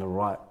put it in the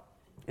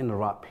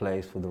right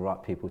place for the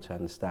right people to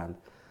understand.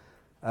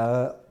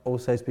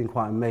 Also, it's been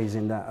quite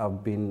amazing that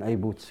I've been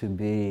able to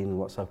be in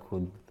what's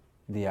called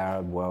the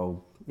Arab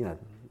world, you know,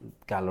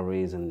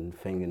 galleries and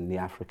things in the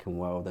African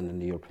world and in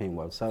the European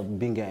world. So I've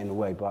been getting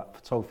away, but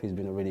photography has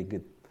been a really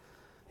good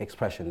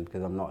expression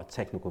because I'm not a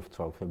technical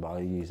photographer, but I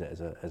use it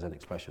as an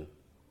expression.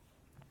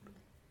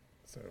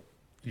 So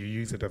you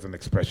use it as an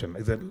expression.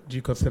 Do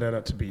you consider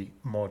that to be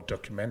more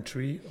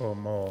documentary or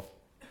more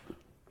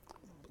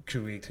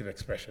creative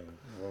expression?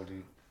 What do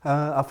you?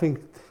 I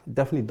think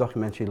definitely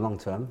documentary long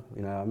term.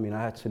 You know, I mean,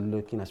 I had to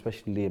look, you know,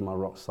 especially in my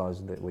rock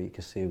stars where you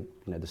can see, you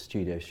know, the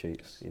studio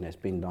shoots. You know, it's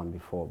been done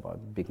before by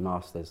big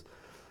masters.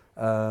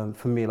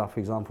 For me, like for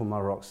example, my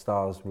rock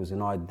stars was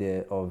an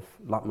idea of,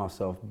 like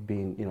myself,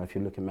 being, you know, if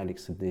you look at Malik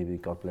Sidibi,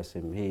 God bless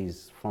him,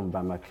 he's from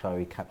Bamako.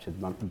 He captured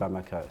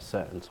Bamako at a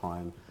certain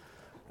time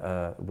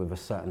with a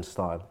certain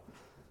style.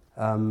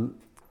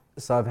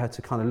 So I've had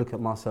to kind of look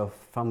at myself,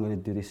 if I'm going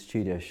to do these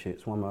studio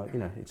shoots, you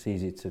know, it's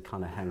easy to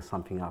kind of hang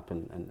something up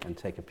and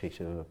take a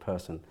picture of a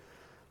person.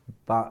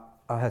 But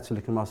I had to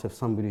look at myself,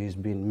 somebody who's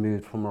been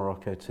moved from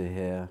Morocco to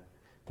here,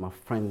 my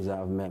friends that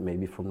I've met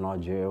maybe from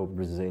Nigeria or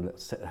Brazil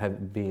that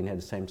have been here at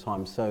the same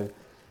time. So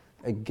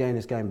again,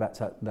 it's going back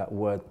to that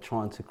word,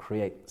 trying to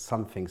create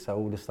something. So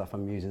all the stuff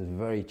I'm using is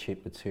very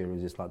cheap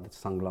materials. It's like the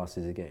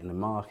sunglasses you get in the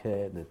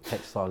market, the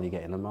textile you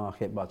get in the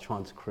market, but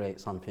trying to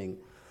create something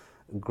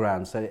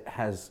grand. So it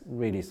has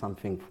really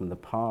something from the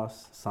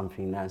past,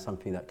 something now,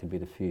 something that could be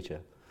the future.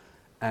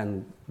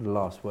 And the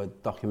last word,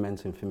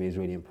 documenting for me is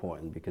really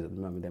important because at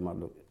the moment they might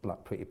look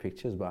like pretty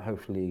pictures, but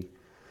hopefully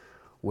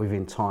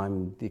within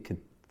time you could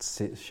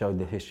show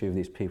the history of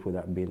these people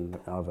that have been,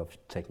 either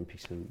taking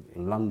pictures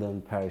in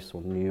London, Paris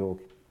or New York.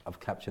 I've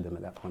captured them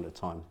at that point of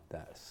time.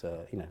 That's,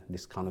 you know,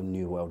 this kind of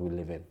new world we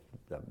live in,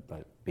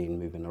 that being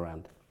moving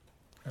around.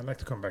 I'd like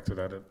to come back to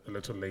that a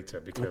little later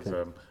because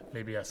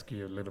maybe ask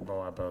you a little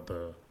more about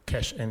the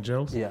Kesh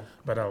Angels. Yeah.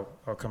 But I'll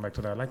come back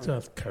to that. I'd like to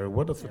ask Carrie,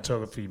 what does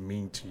photography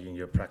mean to you in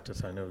your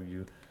practice? I know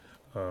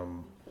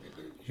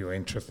you're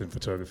interested in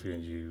photography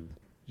and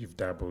you've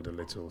dabbled a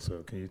little.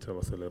 So can you tell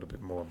us a little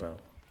bit more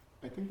about?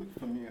 I think that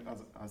for me,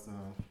 as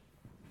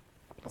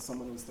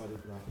someone who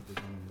studied graphic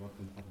design and worked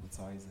in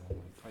advertising,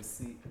 I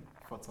see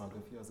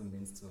photography as a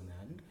means to an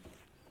end,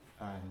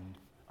 and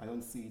I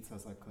don't see it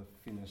as like a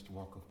finished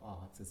work of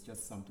art. It's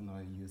just something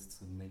I use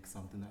to make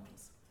something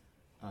else.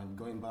 And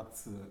going back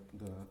to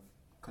the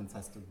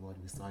contested word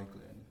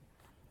recycling,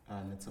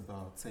 and it's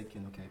about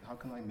taking, okay, how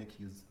can I make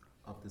use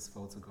of this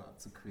photograph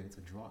to create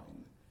a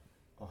drawing?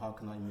 Or how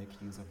can I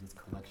make use of this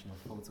collection of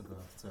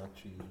photographs to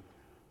actually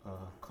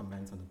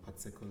comment on a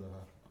particular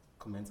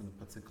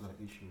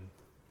issue?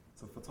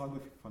 So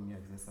photography for me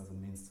exists as a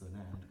means to an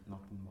end,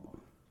 nothing more.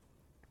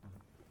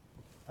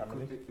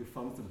 It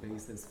forms the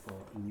basis for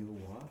new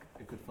work.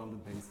 It could form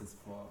the basis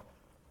for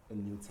a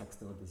new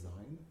textile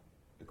design.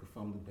 It could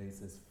form the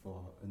basis for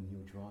a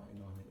new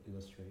drawing or an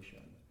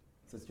illustration.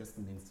 So it's just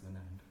a means to an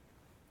end.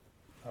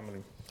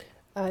 Amelie?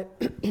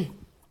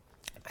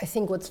 I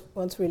think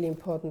what's really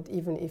important,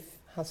 even if,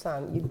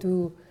 Hassan, you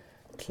do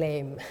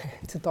claim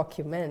to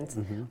document,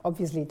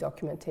 obviously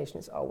documentation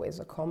is always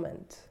a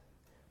comment,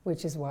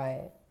 which is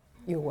why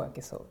your work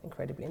is so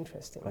incredibly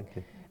interesting. Thank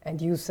you. And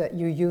you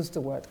use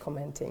the word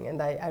commenting,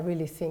 and I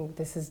really think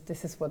this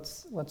is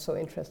what's so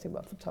interesting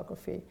about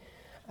photography.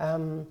 I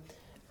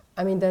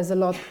mean, there's a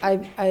lot.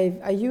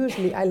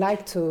 I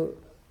like to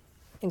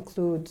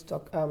include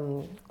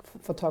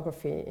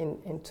photography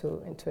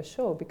into a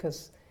show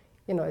because,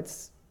 you know,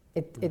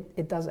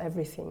 it does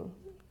everything.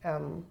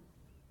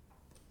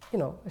 You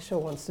know, a show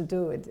wants to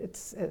do it.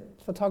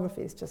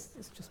 Photography is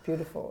just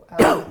beautiful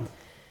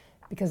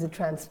because it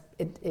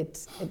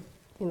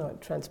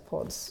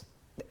transports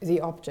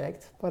the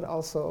object, but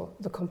also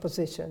the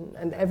composition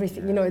and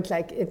everything. You know, it's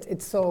like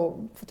it's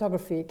so,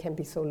 photography can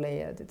be so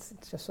layered. It's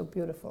just so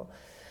beautiful,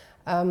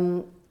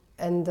 and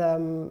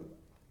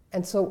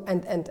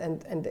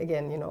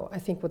again, you know, I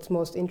think what's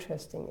most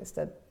interesting is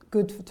that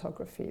good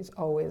photography is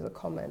always a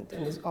comment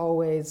and is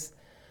always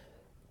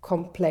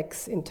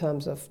complex in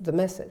terms of the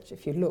message.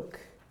 If you look,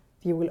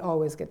 you will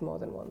always get more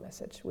than one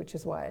message, which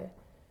is why,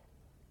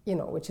 you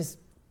know, which is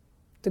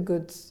the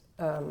good.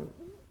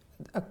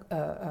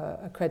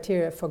 A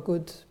criteria for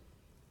good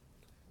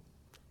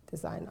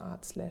design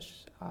art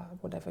slash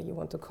whatever you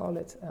want to call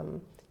it.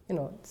 You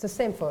know, it's the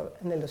same for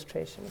an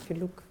illustration. If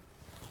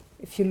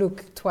you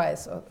look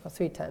twice or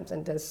 3 times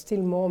and there's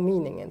still more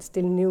meaning and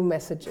still new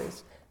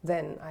messages,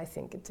 then I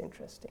think it's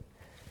interesting.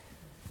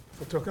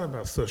 So talking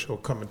about social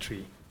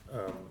commentary,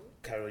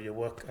 Carol, your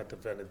work at the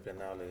Venice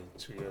Biennale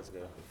 2 years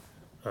ago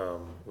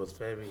was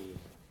very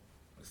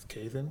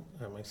scathing,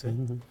 I might say.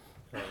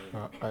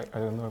 I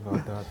don't know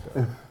about that.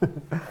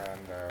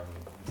 And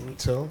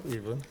brutal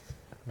even,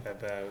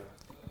 about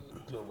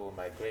global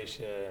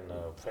migration,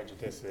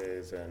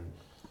 prejudices, and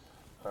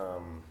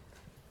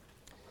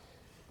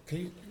can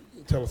you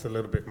tell us a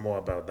little bit more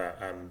about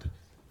that and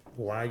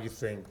why you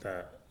think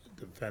that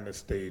the Venice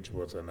stage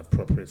was an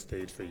appropriate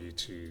stage for you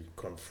to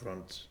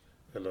confront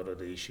a lot of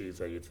the issues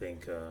that you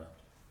think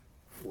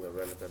were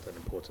relevant and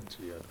important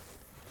to you?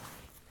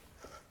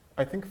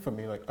 I think for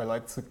me, like, I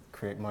like to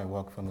create my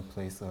work from a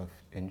place of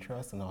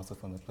interest and also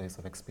from a place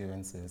of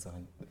experiences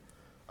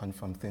and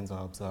from things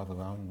I observe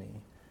around me.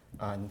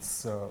 And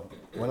so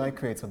when I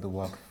created the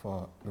work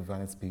for the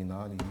Venice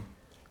Biennale,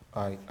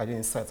 I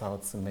didn't set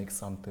out to make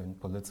something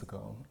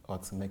political or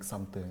to make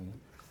something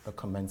that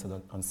commented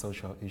on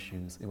social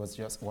issues. It was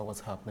just what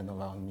was happening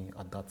around me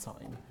at that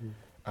time.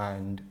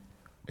 And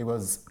it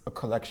was a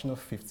collection of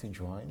 50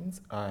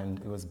 drawings, and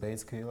it was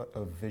basically like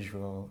a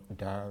visual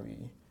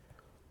diary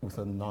with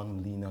a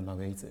non-linear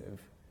narrative,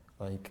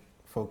 like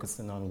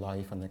focusing on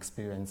life and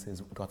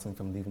experiences gotten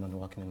from living and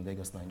working in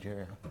Lagos,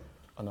 Nigeria,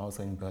 and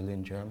also in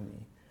Berlin,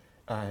 Germany.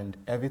 And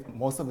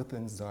most of the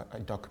things that I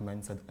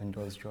documented in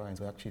those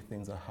drawings were actually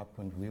things that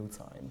happened real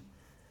time.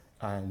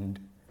 And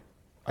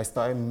I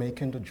started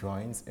making the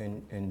drawings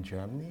in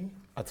Germany.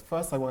 At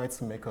first, I wanted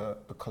to make a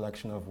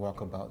collection of work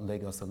about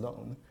Lagos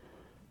alone,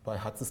 but I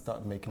had to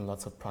start making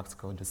lots of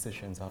practical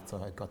decisions after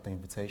I got the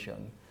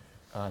invitation.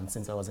 And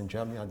since I was in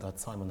Germany at that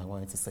time and I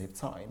wanted to save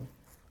time,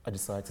 I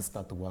decided to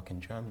start the work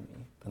in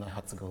Germany. Then I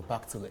had to go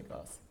back to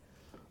Lagos.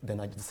 Then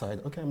I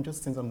decided, okay,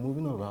 since I'm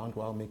moving around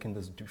while making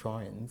these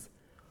drawings,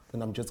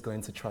 then I'm just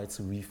going to try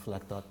to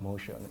reflect that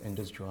motion in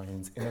these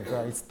drawings in a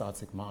very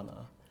static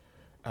manner.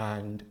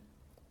 And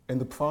in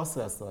the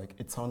process, like,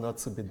 it turned out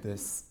to be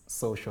this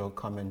social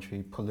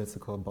commentary,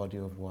 political body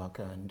of work,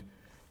 and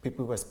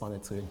people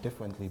responded to it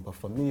differently. But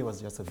for me, it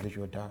was just a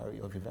visual diary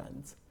of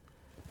events.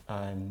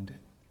 And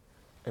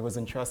it was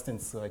interesting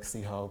to like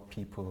see how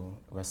people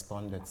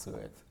responded to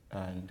it,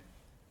 and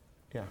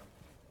yeah.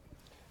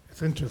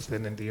 It's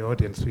interesting. In the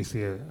audience, we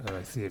see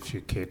I see a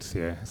few kids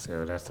here,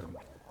 so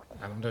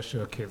I'm not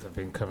sure kids have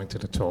been coming to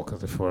the talk of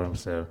the forum.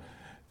 So,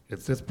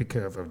 is this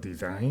because of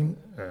design?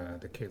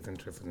 The kids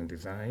interested in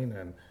design,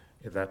 and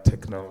is that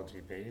technology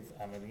based?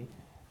 Amelie,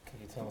 can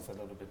you tell us a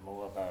little bit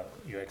more about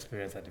your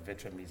experience at the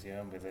Vitra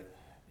Museum? With it,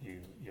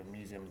 your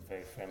museum is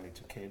very friendly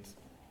to kids.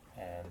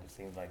 And it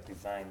seems like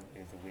design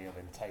is a way of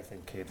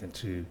enticing kids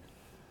into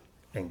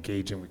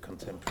engaging with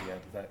contemporary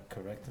art. Is that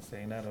correct to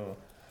say that, or?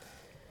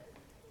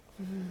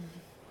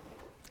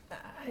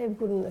 I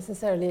wouldn't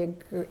necessarily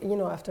agree. You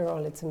know, after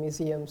all, it's a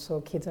museum,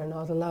 so kids are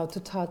not allowed to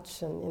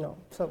touch, and you know,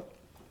 so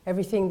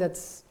everything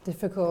that's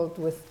difficult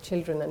with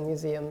children and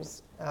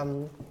museums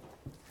are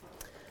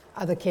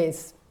the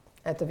case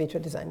at the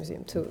Vitra Design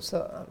Museum too.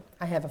 So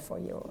I have a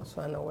 4-year-old,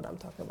 so I know what I'm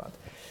talking about.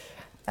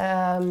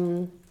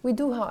 We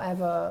do,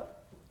 however.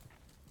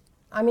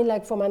 I mean,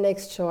 like for my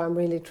next show, I'm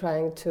really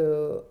trying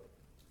to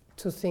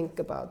think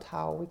about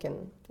how we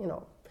can, you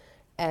know,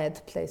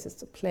 add places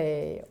to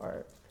play,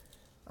 or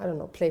I don't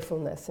know,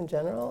 playfulness in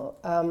general.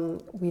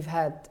 We've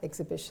had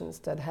exhibitions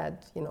that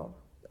had, you know,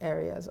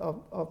 areas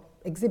of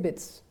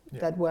exhibits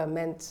that were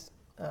meant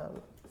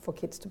for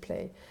kids to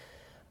play.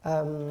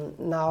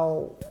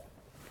 Now,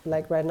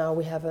 like right now,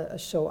 we have a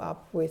show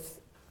up with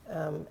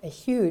a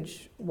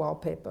huge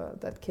wallpaper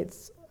that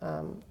kids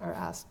are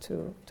asked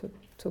to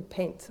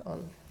paint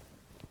on.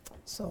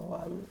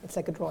 So it's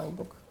like a drawing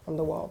book on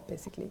the wall,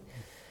 basically.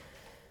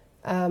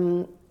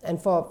 And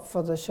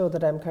for the show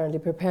that I'm currently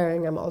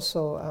preparing, I'm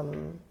also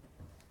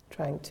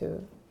trying to,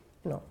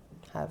 you know,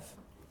 have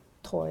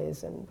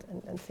toys and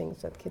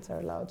things that kids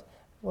are allowed.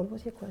 What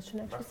was your question,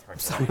 actually?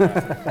 Sorry.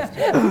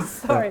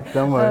 Sorry.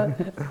 Don't worry.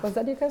 Was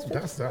that your question?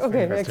 That's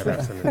okay, the question,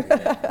 absolutely.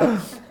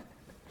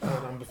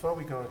 Before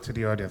we go to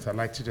the audience, I'd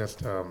like to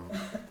just allow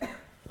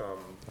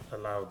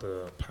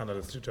the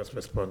panelists to just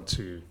respond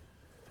to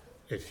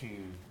a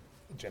few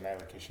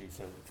generic issues.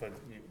 So for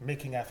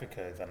Making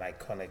Africa is an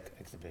iconic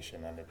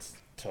exhibition, and it's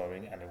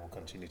touring, and it will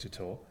continue to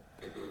tour.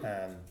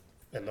 And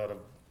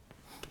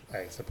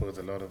I suppose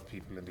a lot of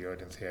people in the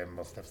audience here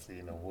must have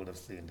seen or would have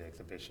seen the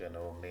exhibition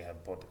or may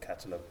have bought the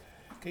catalogue.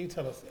 Can you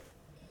tell us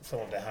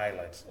some of the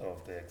highlights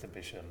of the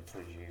exhibition for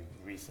you,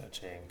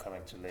 researching,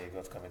 coming to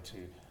Lagos, going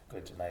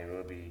to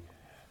Nairobi,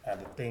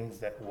 and the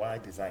things why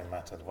design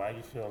matters, why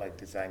you feel like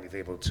design is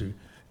able to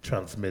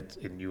transmit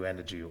a new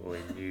energy or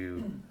a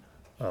new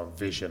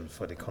vision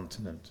for the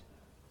continent?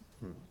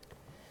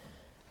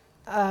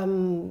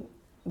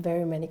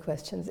 Very many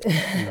questions.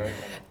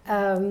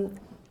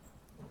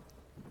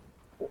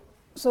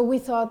 So we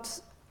thought,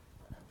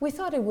 We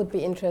thought it would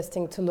be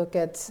interesting to look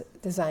at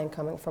design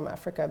coming from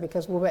Africa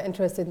because we were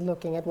interested in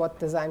looking at what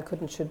design could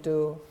and should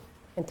do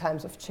in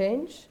times of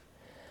change.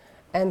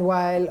 And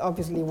while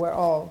obviously we're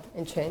all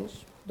in change,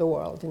 the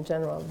world in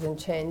general is in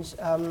change,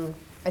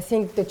 I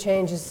think the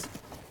change is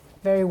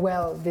very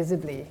well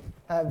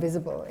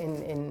visible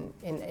in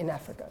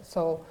Africa.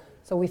 So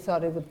we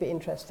thought it would be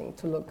interesting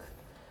to look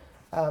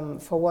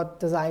for what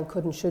design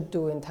could and should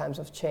do in times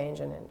of change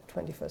and in the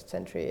 21st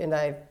century. And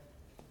I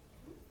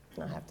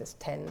have this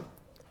 10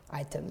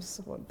 items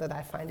that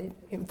I find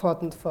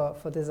important for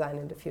design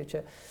in the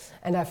future.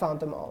 And I found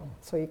them all.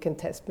 So you can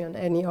test me on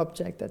any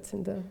object that's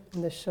in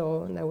the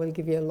show, and I will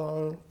give you a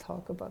long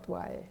talk about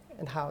why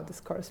and how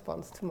this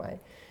corresponds to my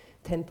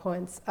 10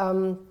 points.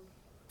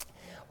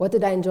 What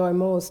did I enjoy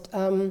most?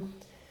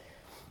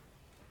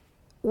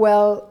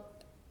 Well,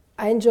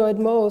 I enjoyed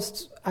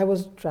most, I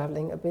was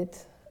traveling a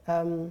bit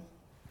in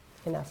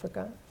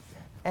Africa.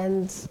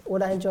 And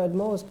what I enjoyed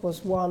most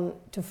was, one,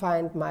 to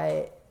find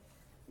my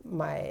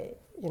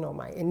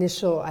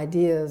initial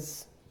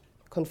ideas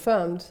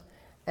confirmed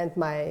and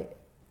my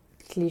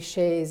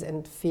cliches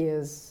and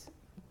fears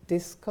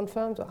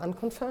disconfirmed or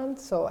unconfirmed.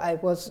 So I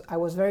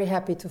was very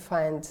happy to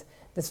find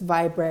this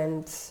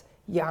vibrant,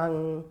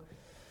 young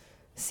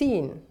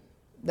scene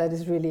that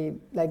is really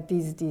like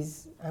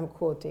these I'm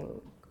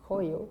quoting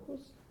Koyo,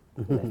 who's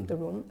left the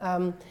room,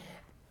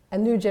 a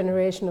new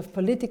generation of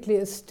politically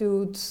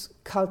astute,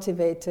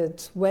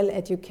 cultivated,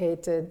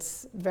 well-educated,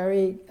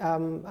 very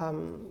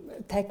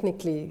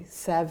technically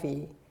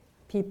savvy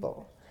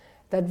people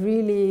that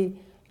really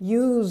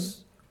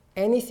use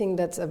anything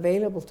that's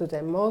available to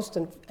them,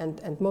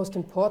 and most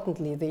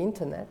importantly, the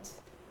internet,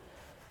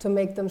 to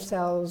make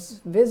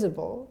themselves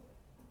visible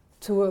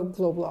to a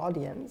global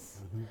audience.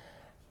 Mm-hmm.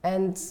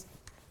 And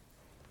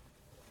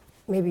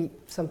maybe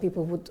some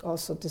people would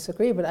also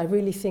disagree, but I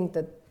really think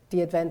that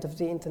the advent of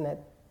the internet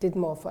did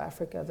more for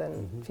Africa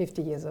than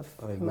 50 years of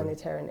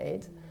humanitarian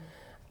aid,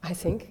 I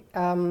think.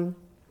 And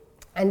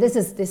this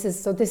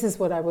is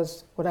what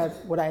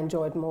I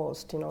enjoyed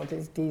most. You know,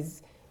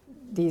 these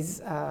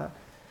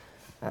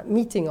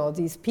meeting all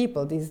these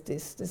people,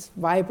 this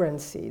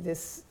vibrancy.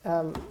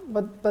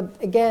 But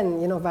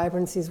again, you know,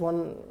 vibrancy is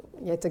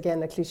yet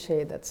again a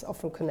cliche that's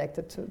often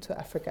connected to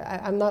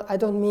Africa. I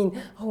don't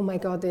mean, oh my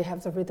God, they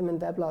have the rhythm and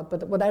blah blah.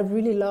 But what I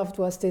really loved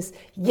was this,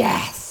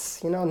 yes,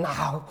 you know,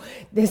 now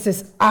this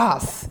is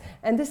us,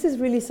 and this is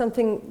really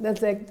something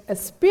that's like a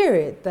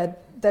spirit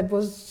that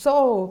was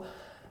so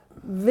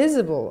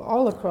visible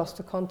all across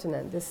the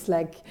continent. It's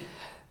like,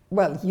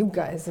 well, you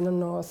guys in the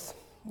north,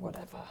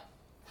 whatever,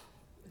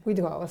 we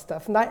do our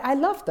stuff, and I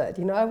love that.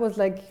 You know, I was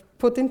like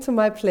put into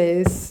my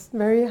place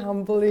very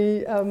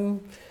humbly.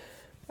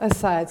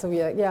 Aside, so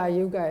yeah,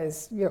 you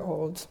guys, you're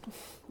old.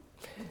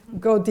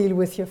 Go deal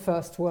with your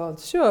first world,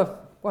 sure,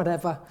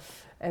 whatever.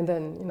 And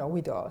then, you know, we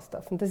do our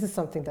stuff. And this is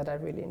something that I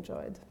really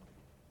enjoyed.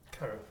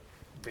 Karen,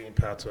 being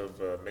part of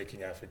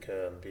Making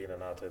Africa and being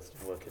an artist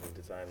working in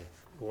design,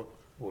 what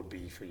would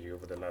be for you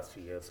over the last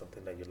few years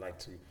something that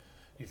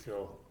you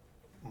feel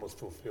most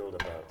fulfilled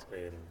about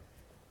in,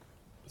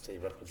 say,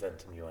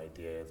 representing your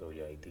ideas or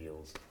your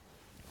ideals?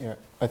 Yeah,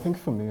 I think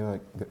for me,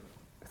 like the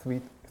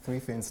three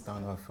things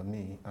stand out for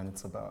me, and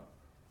it's about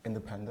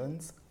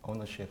independence,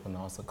 ownership, and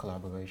also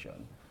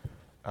collaboration.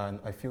 And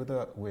I feel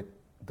that with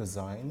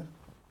design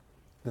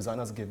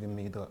has given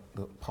me the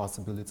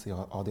possibility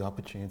or the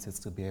opportunities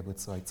to be able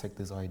to take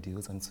these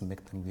ideals and to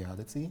make them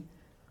reality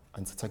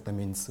and to take them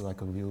into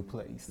like a real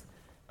place.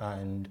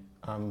 And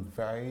I'm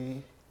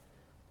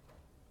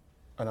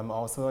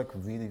also like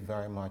really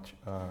very much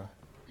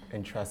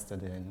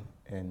interested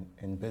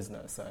in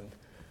business, and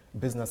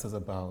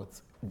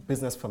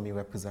business for me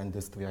represents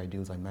these three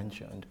ideals I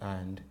mentioned.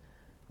 And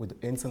with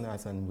the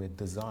internet and with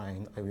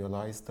design, I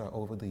realized that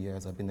over the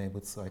years I've been able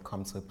to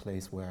come to a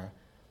place where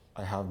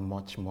I have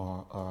much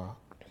more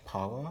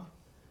power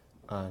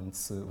and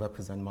to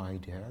represent my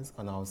ideas,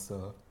 and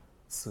also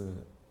to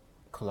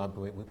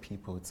collaborate with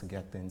people to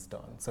get things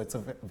done. So it's a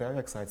very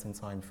exciting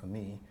time for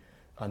me,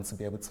 and to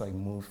be able to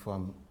move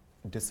from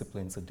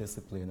discipline to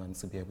discipline and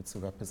to be able to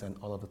represent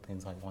all of the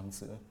things I want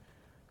to,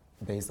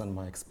 based on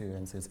my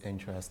experiences,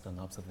 interests, and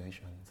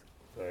observations.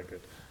 Very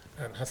good.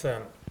 And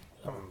Hassan,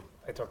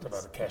 I talked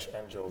about the Cash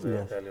Angels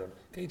earlier.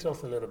 Can you tell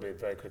us a little bit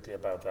very quickly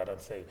about that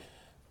and say,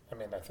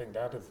 I think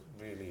that is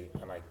really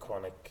an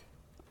iconic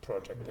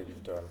project that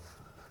you've done,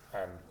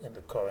 and in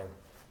the current,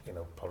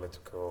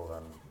 political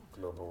and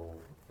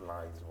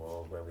globalized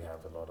world where we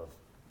have a lot of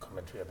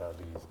commentary about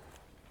these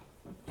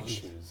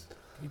issues.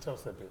 Can you tell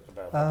us a bit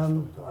about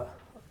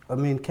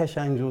that? Cash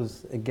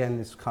Angels, again,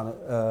 is kind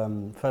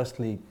of,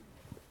 firstly,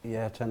 you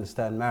have to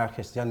understand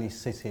Marrakesh is the only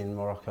city in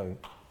Morocco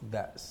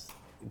that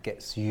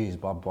gets used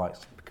by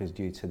bikes because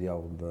due to the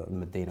old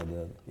Medina,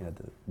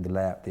 the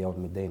layout, the old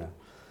Medina.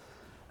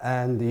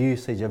 And the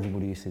usage,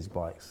 everybody uses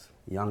bikes.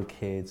 Young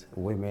kids,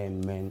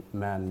 women,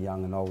 men,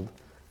 young and old,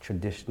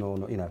 traditional,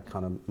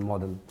 kind of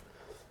modern.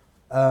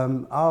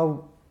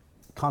 Our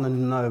kind of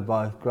know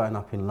by growing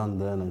up in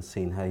London and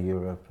seeing how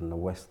Europe and the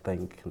West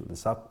think. And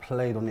so I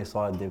played on this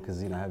idea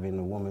because, you know, having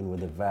a woman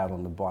with a veil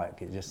on the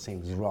bike, it just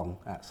seems wrong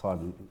outside,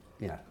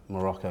 you know,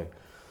 Morocco.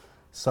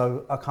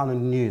 So I kind of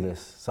knew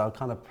this. So I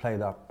kind of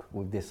played up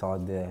with this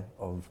idea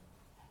of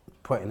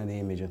putting an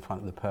image in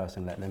front of the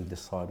person, let them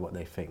decide what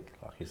they think.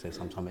 Like you said,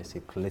 sometimes they see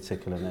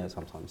political in it,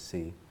 sometimes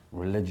see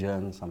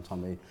religion,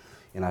 sometimes they,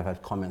 you know, I've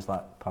had comments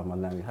like, pardon my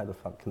language, how the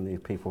fuck can these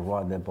people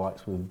ride their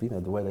bikes with, you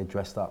know, the way they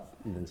dressed up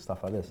and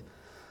stuff like this.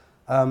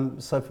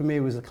 So for me,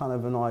 it was a kind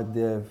of an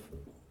idea of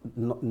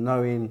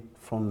knowing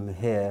from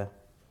here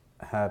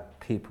how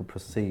people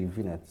perceive,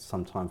 you know,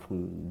 sometimes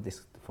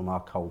from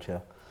our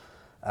culture.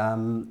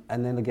 And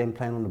then again,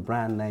 playing on the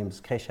brand names,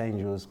 Kesh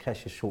Angels.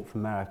 Kesh is short for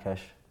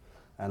Marrakesh,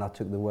 and I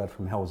took the word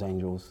from Hells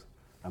Angels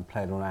and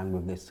played around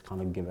with this to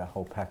kind of give it a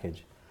whole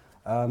package.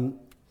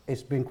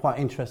 It's been quite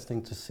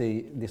interesting to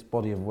see this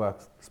body of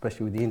work,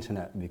 especially with the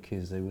internet,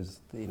 because it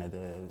was, you know,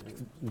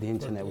 the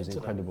internet was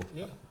incredible.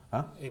 Yeah.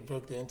 Huh? It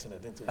broke the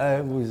internet into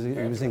it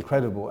was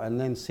incredible, and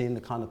then seeing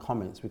the kind of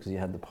comments, because you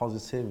had the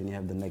positive and you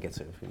had the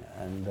negative, you know,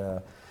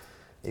 and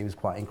it was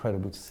quite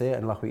incredible to see it.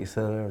 And like what you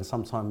said earlier, and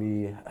sometimes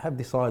you have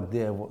this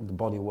idea of what the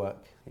body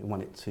work you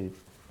want it to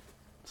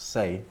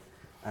say,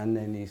 and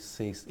then you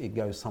see it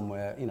goes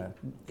somewhere, you know,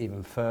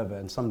 even further.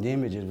 And some of the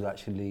images was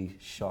actually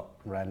shot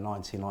around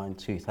 99,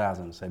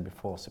 2000, so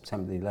before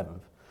September the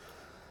 11th.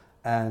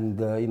 And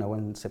you know,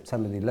 when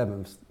September the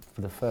 11th,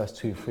 for the first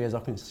 2-3 years, I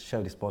couldn't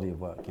show this body of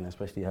work, you know,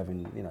 especially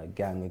having, you know,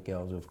 gang of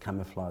girls with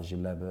camouflage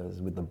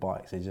leathers with the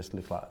bikes. They just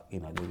look like,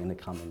 you know, they're going to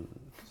come and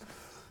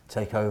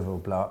take over or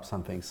blow up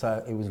something.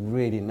 So it was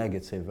really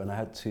negative, and I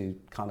had to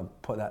kind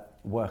of put that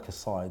work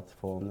aside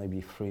for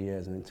maybe 3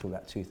 years, and until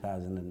that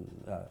 2000 and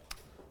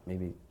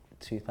maybe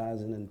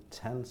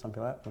 2010,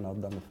 something like that, when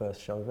I'd done the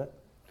first show of it,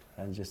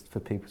 and just for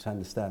people to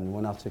understand. And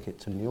when I took it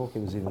to New York,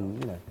 it was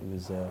even, you know, it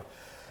was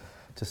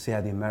to see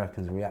how the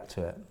Americans react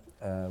to it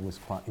was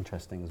quite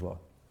interesting as well.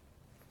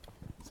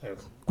 So,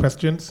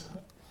 questions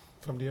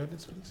from the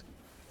audience, please?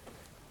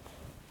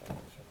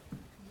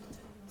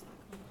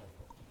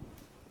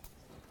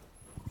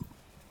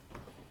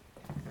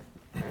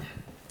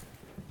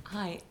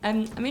 Hi,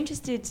 I'm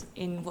interested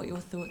in what your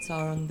thoughts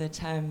are on the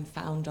term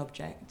found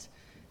object,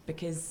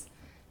 because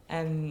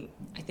I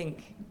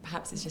think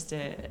perhaps it's just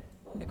a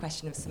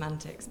question of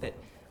semantics, but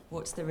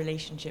what's the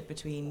relationship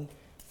between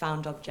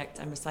found object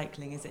and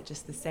recycling? Is it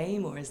just the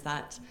same, or is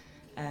that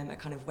a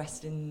kind of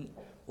Western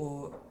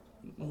or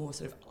more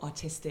sort of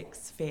artistic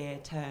sphere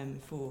term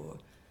for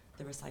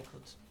the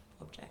recycled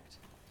object?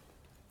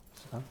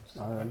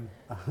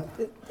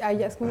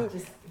 Yes, me.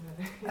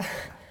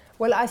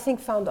 Well, I think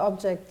found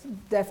object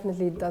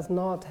definitely does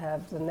not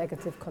have the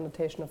negative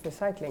connotation of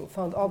recycling.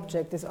 Found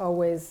object is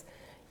always,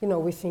 you know,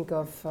 we think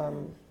of,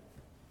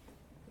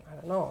 I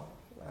don't know,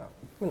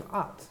 you know,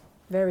 art,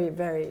 very,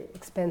 very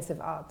expensive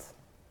art.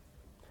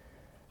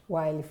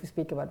 While if we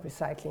speak about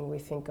recycling, we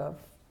think of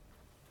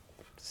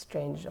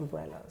strange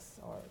umbrellas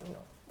or, you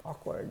know,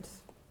 awkward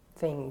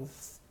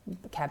things,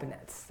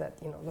 cabinets that,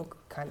 you know, look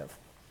kind of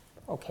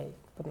okay,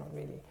 but not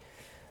really.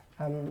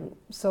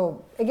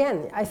 So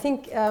again, I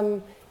think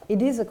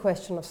it is a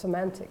question of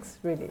semantics,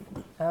 really.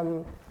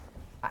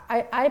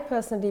 I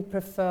personally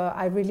prefer,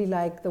 I really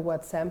like the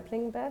word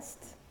sampling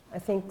best. I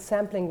think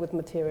sampling with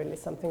material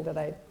is something that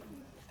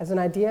as an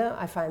idea,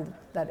 I find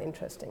that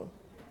interesting.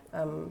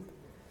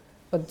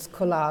 But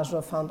collage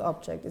or found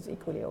object is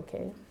equally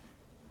okay.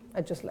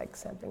 I just like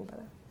sampling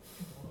better.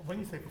 When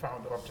you say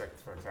found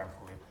object, for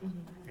example,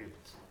 it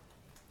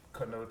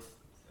connotes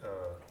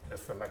a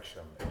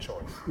selection, a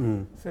choice.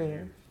 So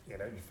you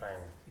know, you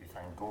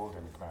find gold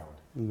in the ground.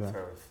 Yeah.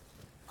 So it's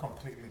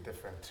completely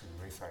different to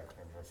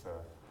recycling.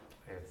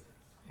 It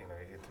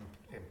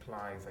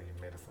implies that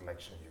you've made a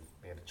selection, you've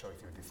made a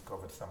choice, you've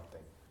discovered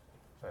something.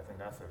 So I think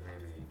that's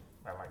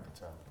I like the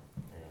term.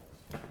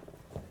 Yeah.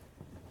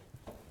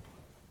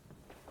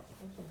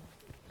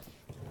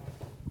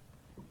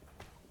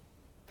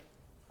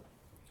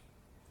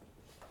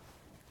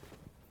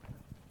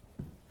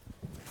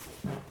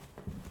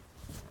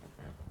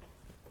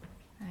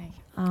 Hi.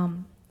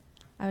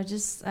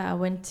 I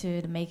went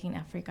to the Making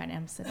Africa in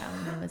Amsterdam,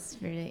 and it was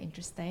really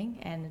interesting,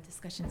 and the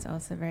discussion is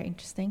also very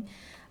interesting.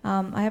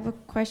 I have a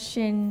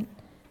question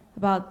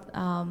about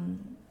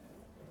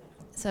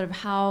sort of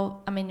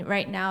how, I mean,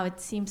 right now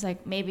it seems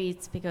like maybe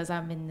it's because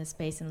I'm in the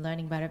space and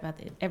learning better about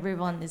it.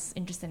 Everyone is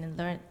interested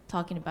in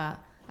talking about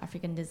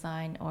African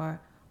design or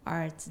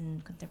arts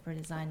and contemporary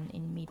design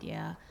in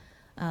media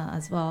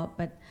as well.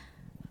 But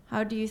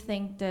how do you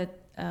think that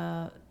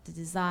the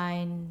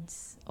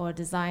designs or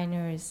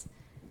designers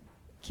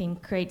can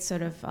create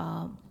sort of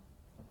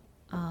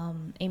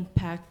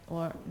impact,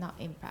 or not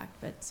impact,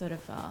 but sort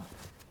of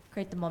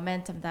create the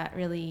momentum that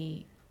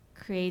really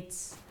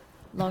creates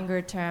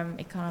longer term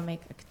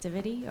economic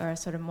activity or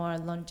sort of more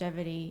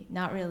longevity,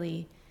 not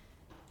really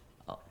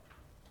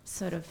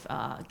sort of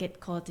get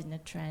caught in a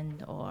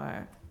trend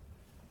or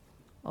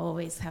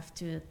always have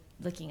to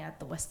looking at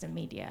the Western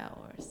media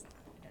or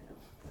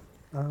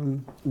I don't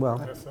know.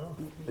 Well,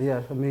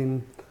 yeah, I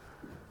mean,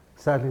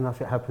 Sadly enough,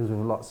 it happens with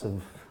lots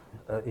of,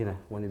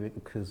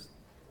 because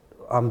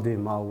I'm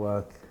doing my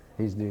work,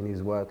 he's doing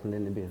his work, and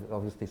then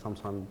obviously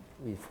sometimes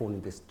we fall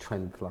in this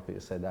trend, like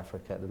you said,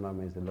 Africa at the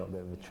moment is a little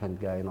bit of a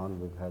trend going on.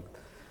 We've had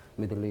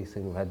Middle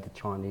Eastern, we've had the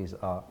Chinese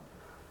art.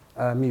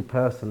 Me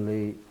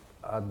personally,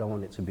 I don't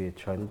want it to be a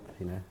trend,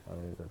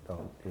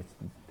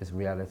 it's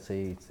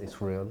reality,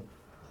 it's real.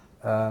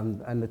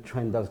 And the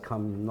trend does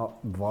come not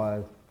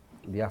via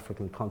the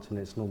African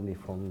continent, it's normally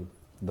from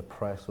the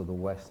press or the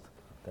West,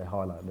 they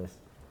highlight this.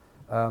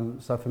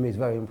 So for me it's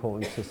very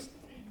important to,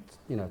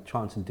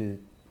 trying to do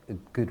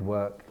good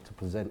work, to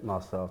present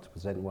myself, to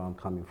present where I'm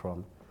coming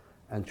from,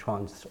 and try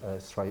and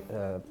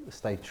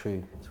stay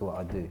true to what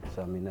I do.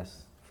 So I mean,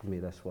 for me,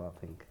 that's what I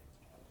think.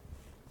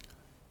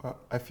 Well,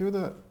 I feel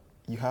that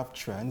you have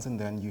trends and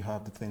then you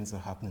have the things that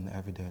happen in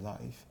everyday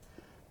life.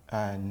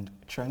 And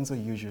trends are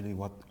usually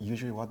what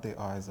they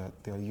are is that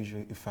they are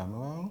usually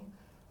ephemeral.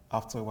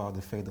 After a while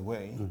they fade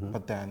away,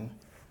 but then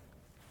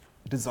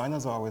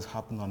designers always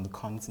happen on the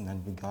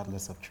continent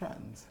regardless of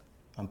trends.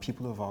 And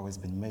people have always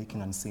been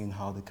making and seeing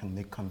how they can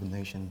make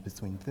combinations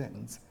between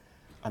things.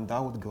 And that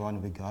would go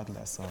on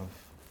regardless of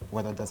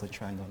whether there's a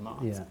trend or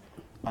not. Yeah.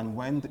 And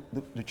when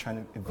the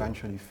trend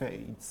eventually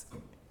fades,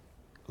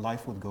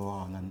 life would go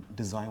on and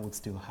design would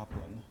still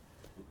happen.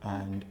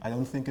 And I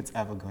don't think it's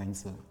ever going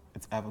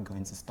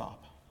to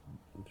stop.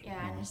 Yeah,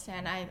 I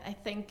understand. I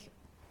think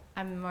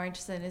I'm more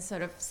interested in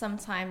sort of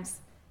sometimes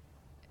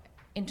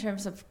in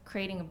terms of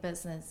creating a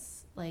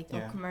business, or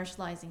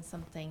commercializing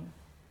something,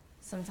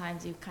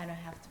 sometimes you kind of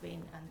have to be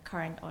on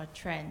current or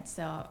trend.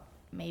 So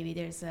maybe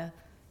there's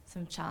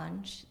some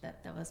challenge.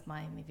 That was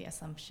my maybe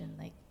assumption.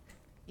 Like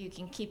you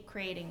can keep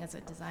creating as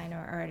a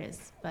designer or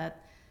artist, but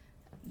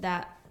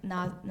that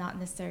not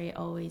necessarily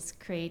always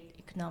create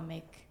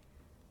economic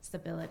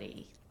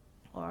stability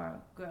or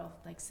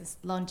growth, like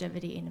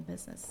longevity in a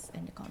business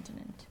in the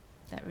continent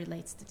that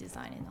relates to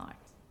design and art.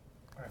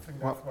 I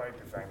think that's why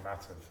design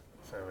matters.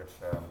 So it's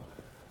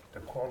the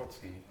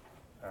quality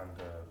and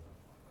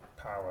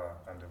the power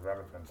and the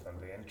relevance and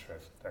the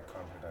interest that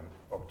comes with an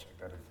object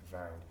that is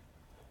designed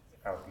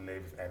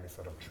outlives any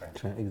sort of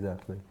trend.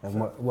 Exactly. And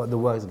what the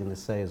work is going to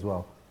say as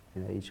well,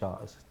 each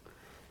artist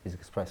is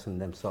expressing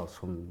themselves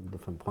from a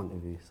different point of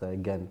view. So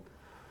again,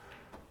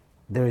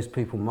 there is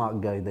people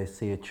might go, they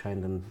see a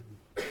trend and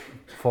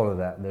follow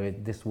that.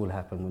 This will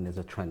happen when there's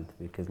a trend,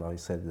 because like I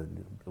said,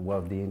 the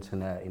world of the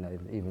internet,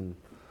 even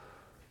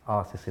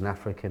artists in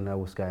Africa know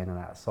what's going on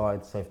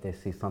outside, so if they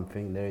see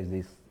something, there is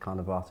these kind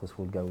of artists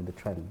will go with the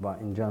trend. But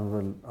in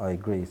general, I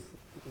agree,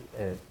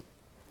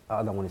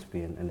 I don't want it to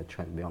be in a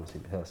trend, to be honest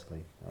with you,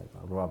 personally.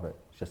 I'd rather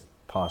just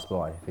pass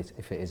by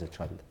if it is a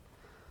trend.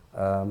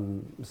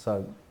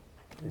 So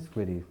it's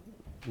really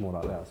more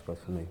like that, I suppose,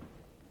 for me.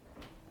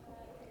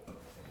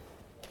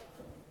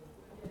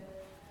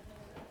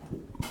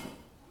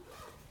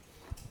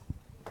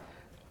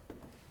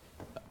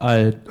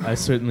 I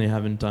certainly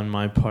haven't done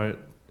my part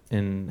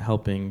in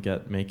helping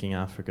get Making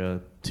Africa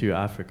to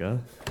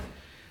Africa,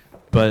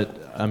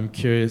 but I'm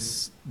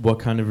curious what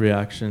kind of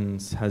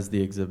reactions has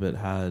the exhibit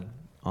had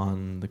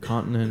on the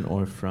continent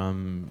or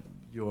from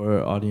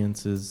your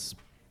audiences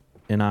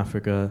in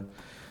Africa?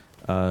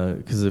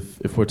 Because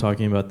if we're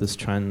talking about this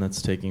trend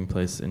that's taking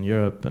place in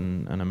Europe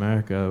and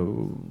America,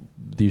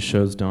 these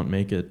shows don't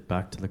make it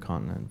back to the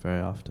continent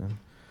very often.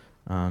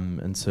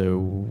 And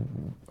so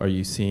are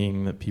you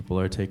seeing that people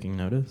are taking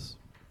notice?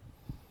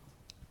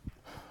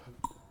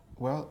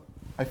 Well,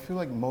 I feel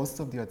like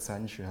most of the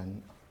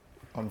attention,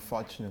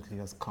 unfortunately,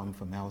 has come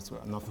from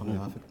elsewhere, not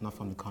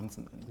from the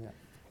continent. Yeah.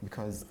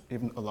 Because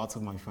even a lot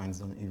of my friends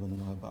don't even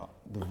know about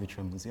the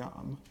Vitra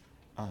Museum.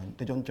 And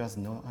they don't just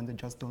know, and they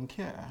just don't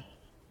care.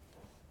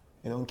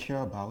 They don't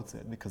care about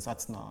it because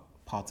that's not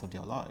part of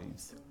their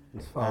lives.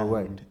 It's far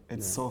away.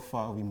 It's so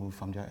far removed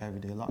from their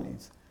everyday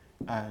lives.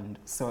 And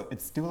so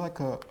it's still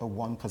like a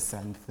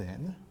 1%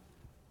 thing.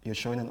 You're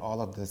showing in all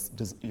of this,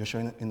 you're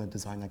showing it in a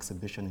design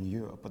exhibition in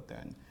Europe, but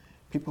then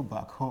people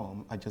back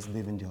home are just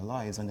living their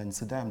lives, and then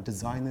to them,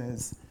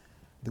 designers,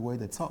 the way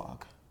they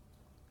talk,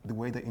 the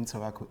way they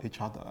interact with each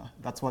other,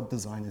 that's what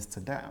design is to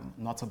them,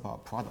 not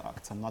about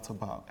products and not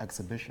about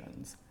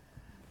exhibitions.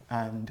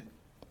 And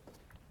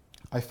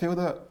I feel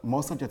that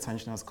most of the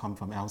attention has come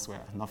from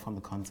elsewhere, not from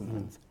the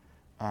continent.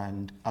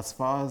 And as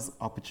far as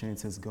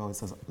opportunities go, it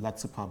has led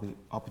to probably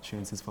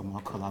opportunities for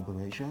more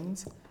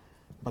collaborations.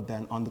 But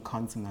then on the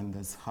continent,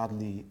 there's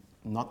hardly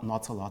not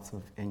a lot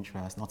of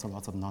interest, not a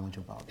lot of knowledge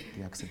about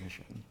the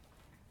exhibition.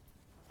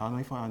 I don't know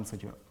if I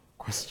answered your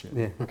question.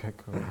 Yeah. Okay,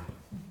 cool. Did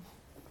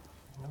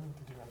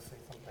you want to say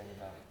something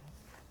about it?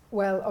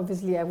 Well,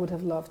 obviously, I would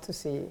have loved to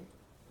see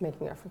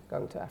Making Africa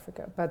going to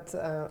Africa, but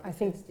I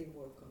think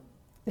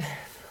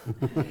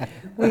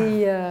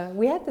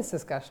we had this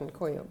discussion,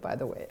 Koyo, by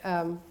the way.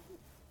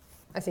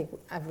 I think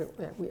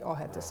we all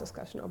had this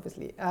discussion,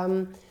 obviously.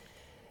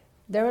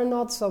 There are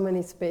not so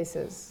many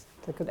spaces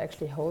that could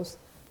actually host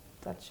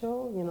that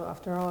show.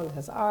 After all, it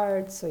has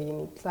art, so you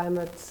need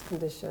climate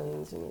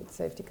conditions, you need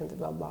safety conditions,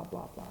 blah, blah,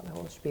 blah, blah, the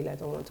whole spiel. I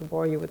don't want to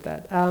bore you with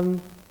that.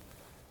 And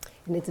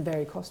it's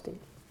very costly.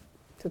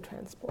 to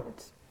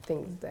transport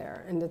things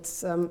there. And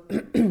it's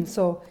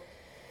so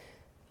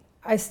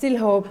I still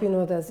hope, you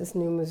know, there's this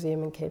new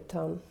museum in Cape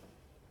Town.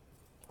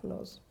 Who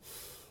knows?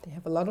 They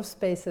have a lot of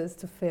spaces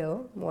to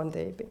fill one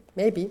day,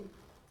 maybe.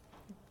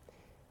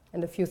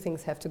 And a few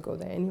things have to go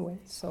there anyway.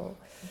 So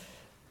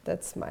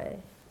that's my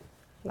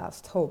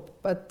last hope.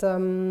 But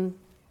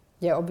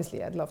yeah,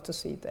 obviously I'd love to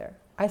see it there.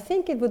 I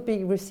think it would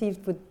be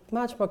received with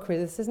much more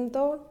criticism,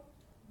 though,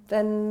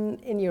 than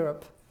in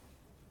Europe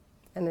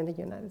and in the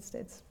United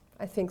States.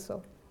 I think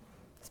so.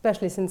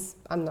 Especially since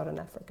I'm not an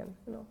African,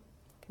 you know.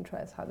 I can try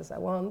as hard as I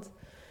want.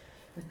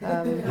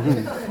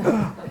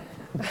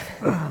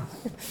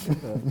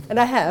 And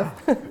I have.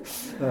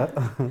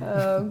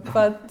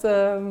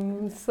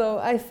 So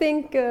I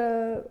think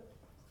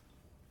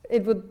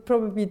it would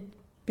probably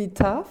be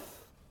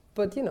tough,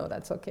 but you know,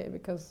 that's okay,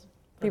 because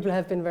people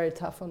have been very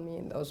tough on me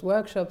in those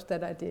workshops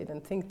that I did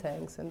and think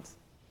tanks, and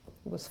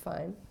it was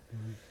fine.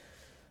 Mm-hmm.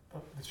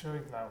 But the show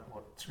is now,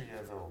 what, 3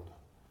 years old?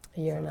 A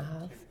year and a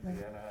half. A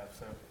year and a half.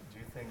 So do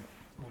you think,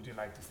 would you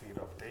like to see it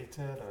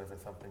updated, or is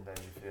it something that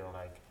you feel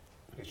like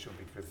it should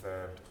be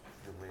preserved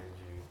the way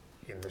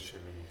you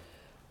initially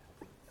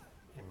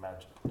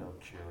imagined or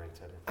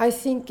curated it? I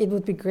think it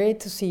would be great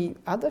to see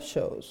other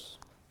shows,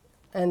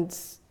 and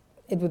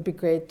it would be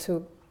great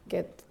to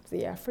get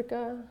the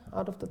Africa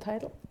out of the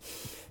title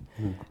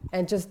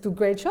and just do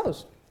great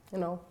shows, you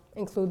know,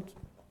 include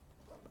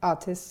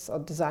artists or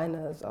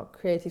designers or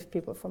creative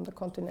people from the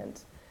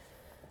continent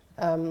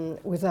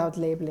without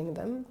labeling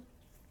them.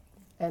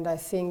 And I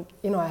think,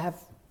 you know, I have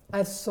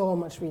so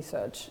much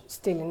research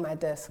still in my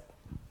desk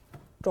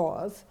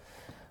drawers.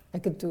 I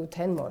could do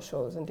 10 more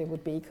shows and they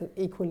would be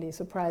equally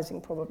surprising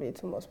probably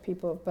to most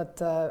people,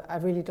 but I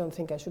really don't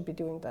think I should be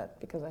doing that,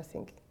 because I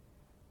think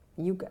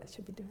you guys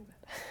should be doing that.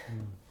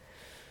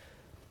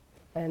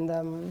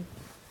 And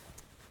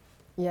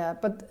yeah,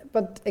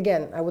 but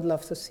again, I would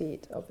love to see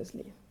it,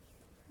 obviously,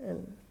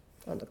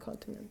 on the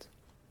continent.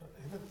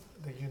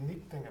 The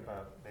unique thing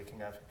about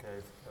Making Africa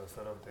is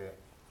sort of the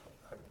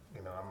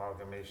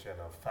amalgamation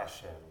of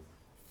fashion,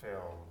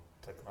 film,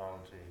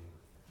 technology,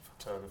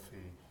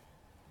 photography,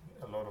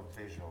 a lot of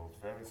visuals,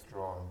 very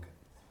strong,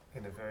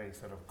 in a very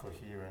sort of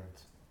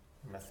coherent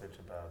message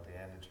about the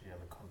energy of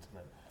the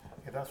continent.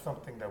 Is that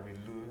something that we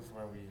lose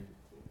when we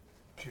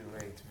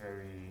curate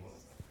very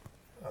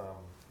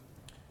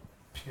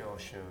pure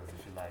shows,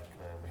 if you like,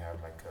 where we have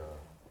like a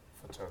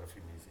photography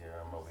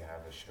museum, or we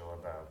have a show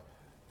about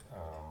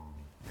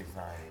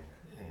design,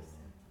 in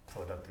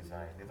product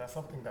design? Is that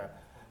something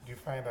that, do you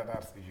find that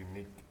that's the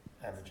unique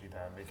energy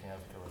that Making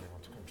Africa was able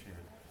to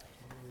contribute?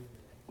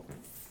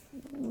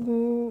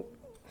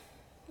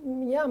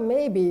 Yeah,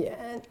 maybe.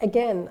 And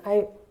again,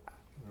 I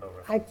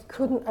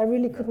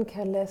really couldn't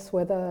care less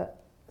whether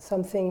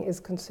something is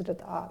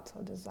considered art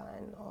or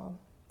design or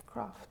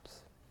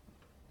crafts.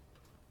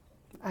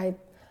 I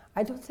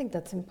don't think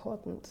that's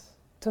important.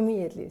 To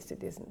me, at least,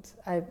 it isn't.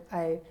 I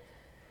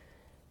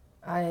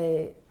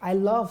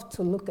love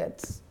to look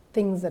at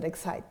things that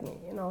excite me,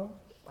 you know.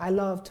 I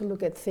love to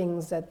look at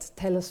things that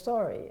tell a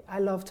story. I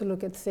love to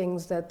look at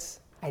things that,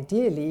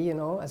 ideally, you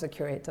know, as a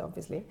curator,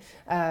 obviously,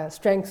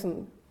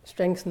 strengthen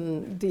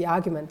the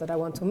argument that I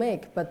want to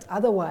make. But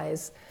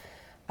otherwise,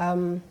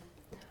 I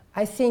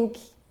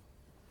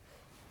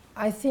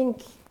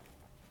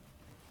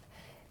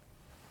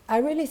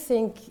really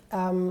think,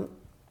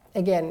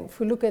 again, if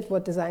we look at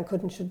what design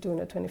could and should do in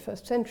the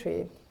 21st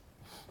century,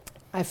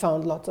 I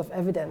found lots of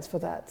evidence for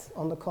that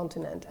on the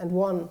continent.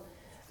 And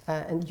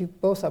and you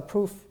both are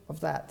proof of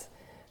that.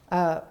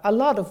 A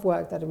lot of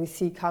work that we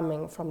see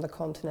coming from the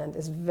continent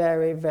is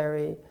very,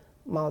 very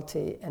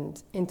multi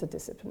and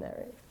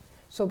interdisciplinary.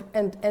 So,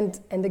 and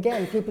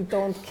again, people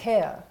don't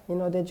care, you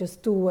know, they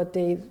just do what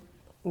they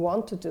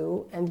want to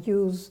do and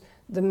use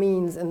the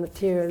means and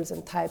materials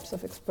and types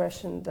of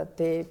expression that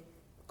they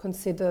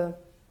consider,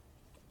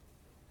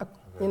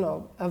 you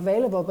know,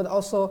 available, but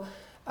also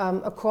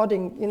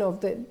according, you know,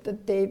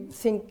 that they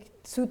think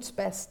suits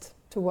best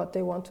to what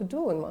they want to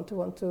do and want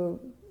to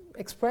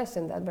express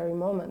in that very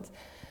moment.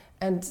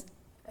 And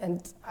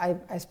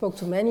I spoke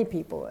to many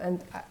people,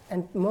 and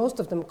most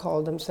of them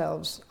call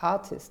themselves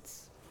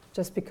artists,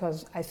 just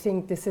because I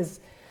think this is,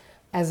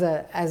 as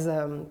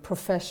a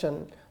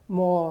profession,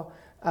 more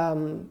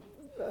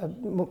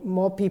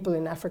people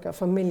in Africa are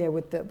familiar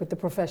with the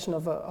profession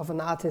of an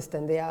artist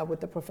than they are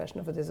with the profession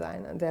of a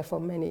designer, and therefore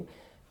many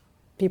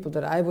people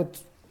that I would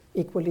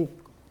equally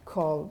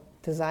call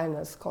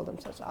designers call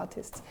themselves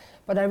artists.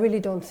 But I really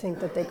don't think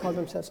that they call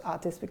themselves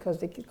artists because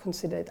they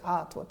consider it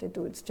art, what they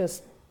do. It's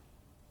just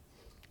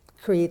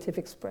creative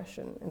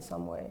expression in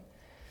some way.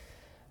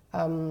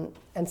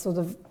 And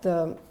so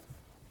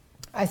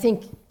I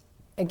think,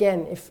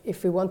 again,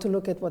 if we want to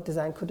look at what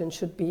design could and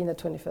should be in the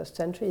 21st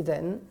century,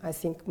 then I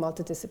think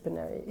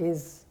multidisciplinary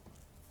is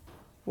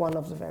one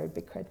of the very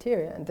big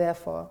criteria. And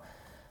therefore,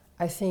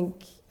 I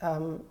think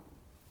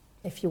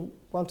if you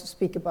want to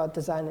speak about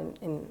design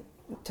in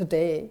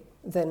today,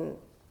 then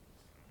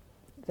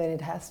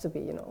it has to be,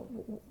 you know,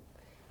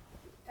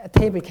 a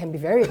table can be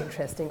very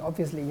interesting,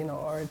 obviously, you know,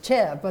 or a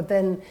chair, but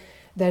then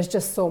there's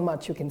just so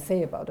much you can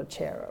say about a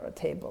chair or a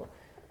table.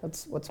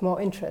 What's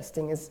more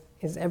interesting is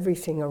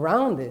everything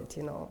around it,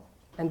 you know,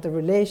 and the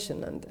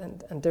relation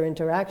and their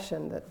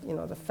interaction, that, you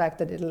know, the fact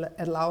that it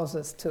allows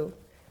us to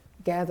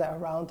gather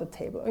around the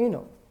table, or, you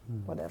know,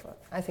 whatever.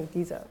 I think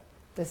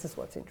this is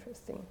what's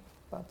interesting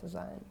about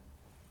design.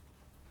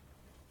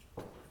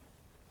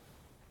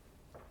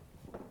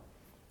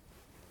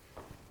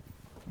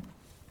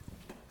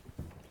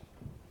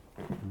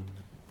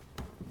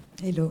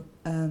 Hello,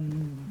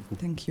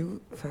 thank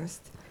you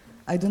first.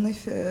 I don't know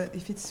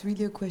if it's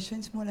really a question,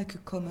 it's more like a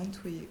comment.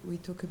 We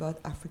talk about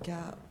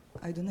Africa.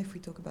 I don't know if we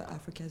talk about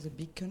Africa as a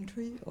big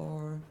country,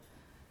 or,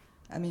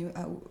 I mean,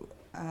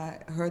 I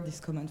heard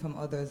this comment from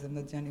others, I'm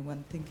not the only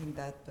one thinking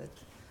that, but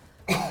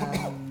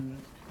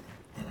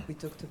we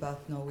talked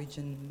about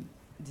Norwegian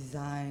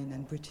design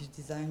and British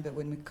design, but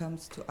when it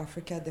comes to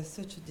Africa, there's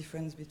such a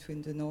difference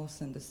between the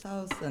north and the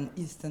south and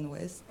east and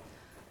west.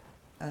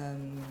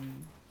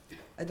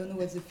 I don't know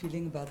what's the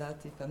feeling about that,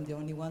 if I'm the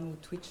only one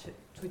who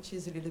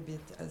twitches a little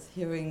bit as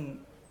hearing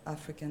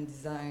African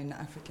design,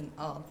 African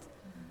art,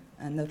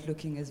 and not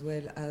looking as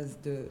well as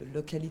the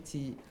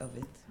locality of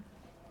it.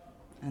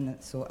 And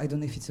so I don't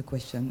know if it's a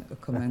question, a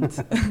comment.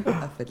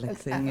 I felt like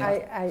saying it.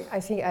 I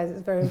think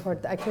it's very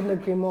important. I couldn't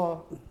agree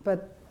more.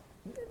 But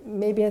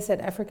maybe I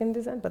said African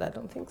design, but I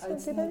don't think so.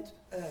 It's did not,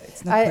 I?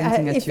 It's not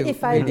pointing at you.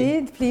 If I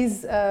did,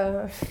 please,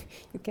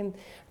 you can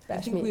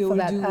bash me for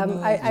that.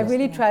 I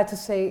really try to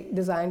say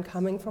design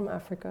coming from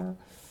Africa,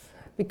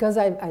 because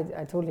I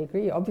totally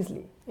agree.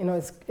 Obviously, you know,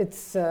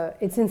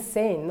 it's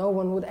insane. No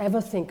one would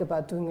ever think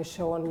about doing a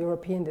show on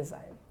European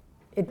design.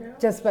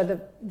 Just by the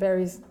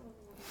very.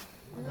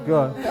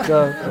 Go.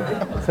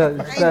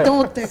 I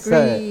don't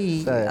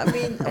agree. I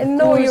mean, I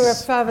know you're a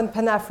fervent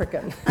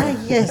Pan-African.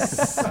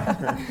 Yes.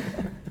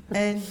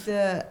 And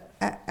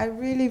I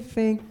really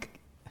think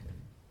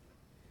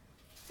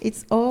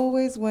it's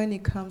always, when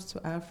it comes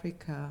to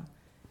Africa,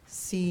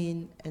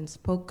 seen and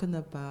spoken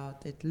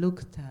about, and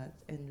looked at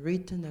and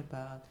written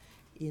about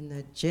in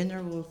a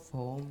general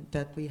form,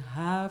 that we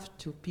have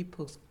to,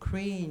 people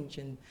cringe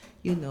and,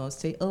 you know,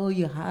 say, oh,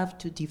 you have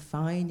to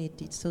define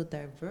it, it's so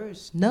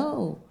diverse.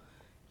 No.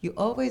 You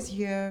always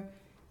hear,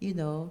 you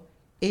know,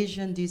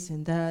 Asian this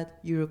and that,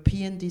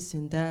 European this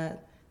and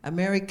that,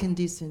 American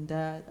this and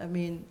that. I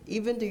mean,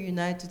 even the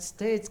United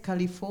States,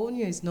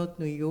 California is not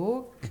New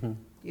York,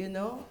 you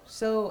know?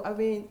 So, I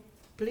mean,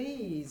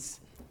 please,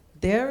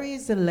 there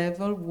is a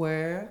level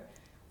where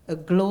a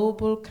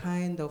global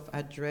kind of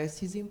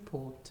address is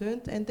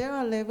important, and there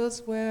are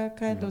levels where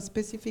kind of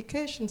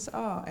specifications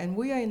are. And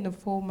we are in a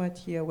format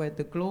here where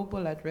the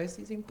global address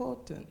is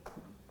important. I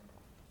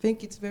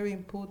think it's very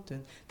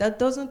important. That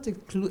doesn't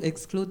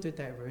exclude the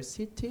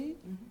diversity.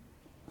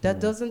 That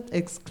doesn't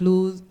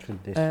exclude,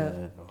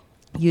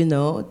 you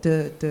know,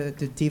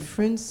 the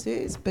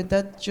differences, but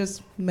that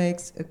just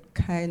makes a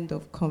kind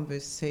of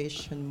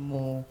conversation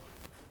more,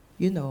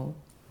 you know,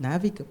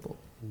 navigable.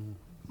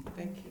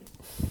 Thank you.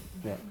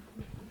 Yeah.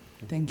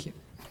 Thank you.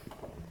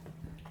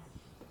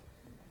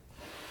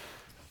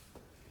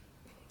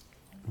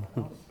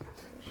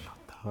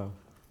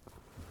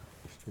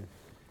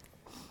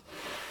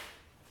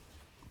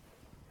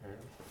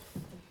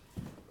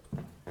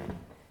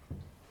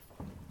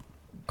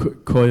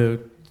 Koyo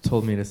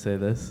told me to say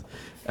this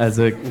as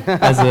a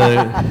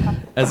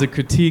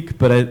critique,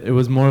 but it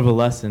was more of a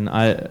lesson.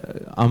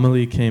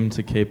 Amelie came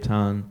to Cape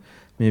Town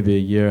maybe a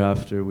year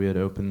after we had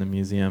opened the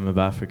Museum of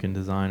African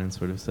Design and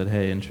sort of said,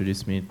 hey,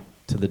 introduce me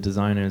to the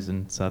designers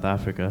in South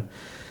Africa.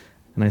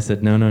 And I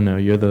said, no,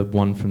 you're the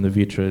one from the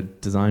Vitra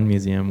Design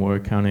Museum. We're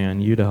counting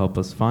on you to help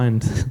us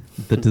find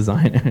the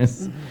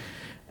designers.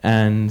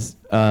 And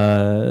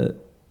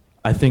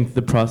I think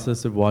the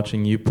process of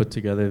watching you put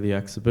together the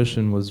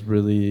exhibition was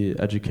really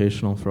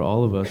educational for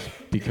all of us,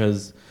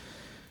 because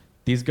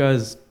these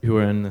guys who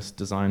are in this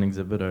design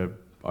exhibit are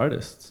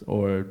artists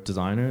or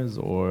designers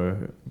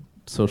or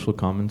social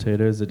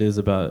commentators. It is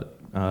about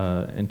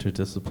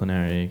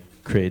interdisciplinary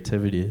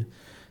creativity.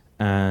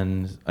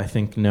 And I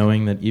think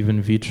knowing that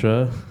even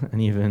Vitra and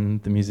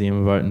even the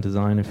Museum of Art and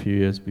Design a few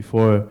years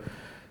before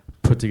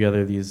put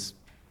together these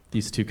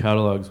two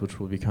catalogs, which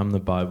will become the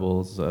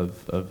Bibles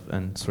of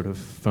and sort of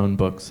phone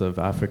books of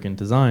African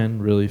design,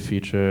 really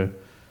feature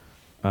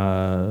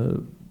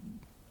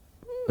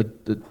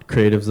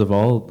creatives of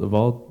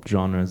all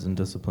genres and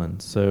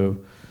disciplines. So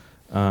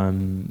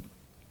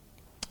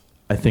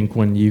I think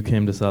when you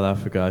came to South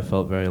Africa, I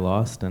felt very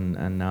lost,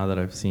 and now that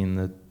I've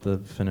seen the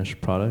finished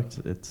product,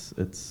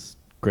 it's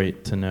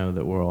great to know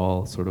that we're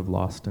all sort of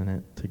lost in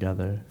it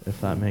together,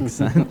 if that makes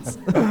sense.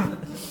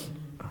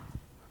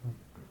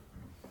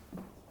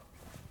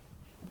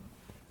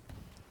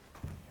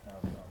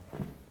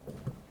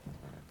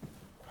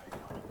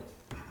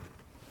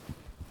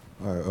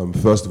 Hi,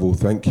 first of all,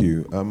 thank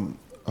you. I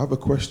have a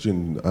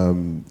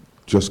question,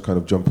 just kind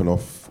of jumping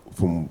off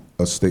from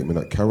a statement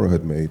that Carol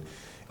had made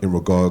in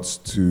regards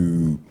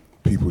to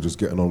people just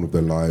getting on with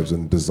their lives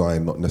and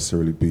design not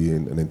necessarily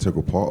being an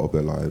integral part of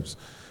their lives.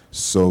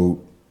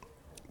 So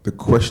the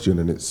question,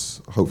 and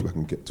it's hopefully I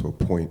can get to a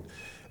point,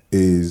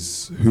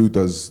 is who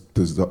does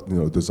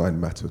design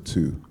matter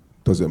to?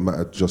 Does it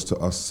matter just to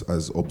us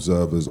as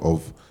observers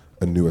of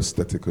a new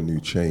aesthetic, a new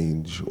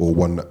change, or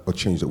a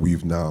change that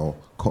we've now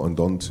cottoned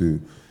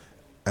onto,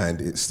 and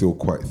it's still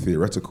quite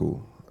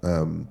theoretical?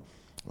 And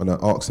I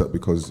ask that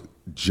because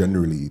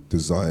generally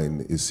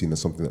design is seen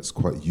as something that's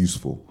quite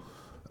useful,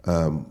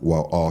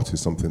 while art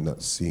is something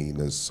that's seen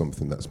as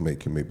something that's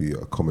making maybe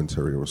a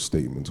commentary or a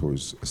statement or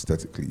is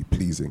aesthetically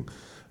pleasing.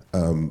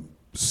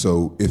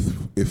 So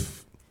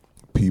if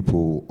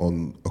people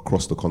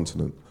across the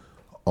continent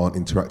aren't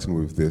interacting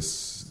with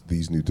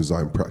these new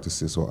design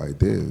practices or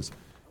ideas,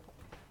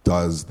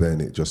 does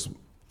then it just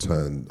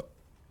turn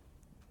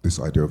this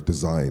idea of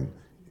design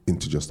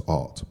into just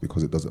art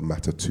because it doesn't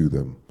matter to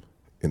them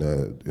in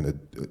a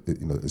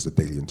as a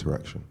daily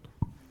interaction?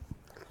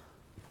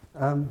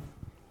 I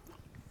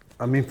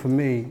mean, for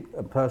me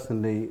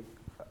personally,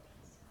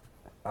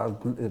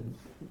 the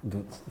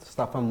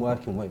stuff I'm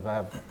working with,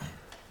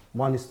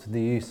 one is to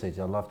the usage.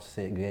 I love to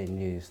see it getting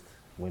used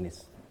when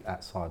it's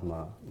outside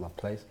my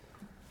place.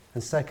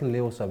 And secondly,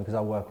 also because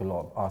I work with a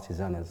lot of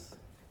artisans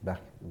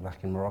back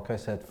in Morocco,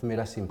 so for me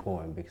that's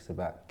important because it's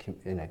about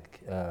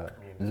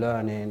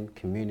learning,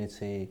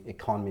 community,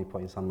 economy,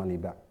 putting some money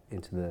back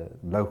into the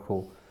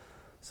local.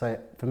 So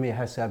for me, it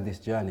has to have this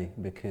journey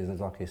because,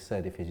 like I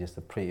said, if it's just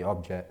a pretty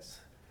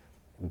objects,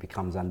 it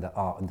becomes under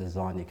art and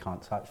design you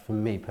can't touch. For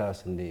me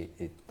personally,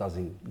 it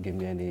doesn't give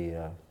me any,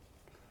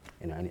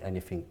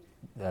 anything,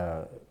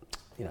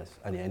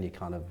 any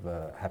kind of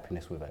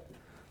happiness with it.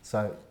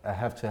 So I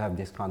have to have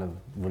this kind of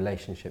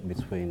relationship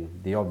between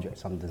the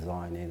objects I'm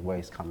designing, where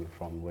it's coming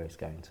from, where it's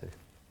going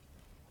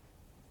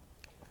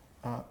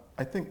to.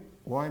 I think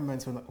what I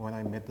meant when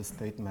I made the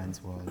statement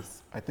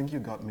was, I think you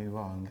got me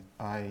wrong.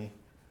 I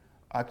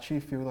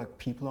actually feel like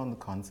people on the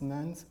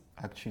continent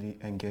actually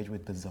engage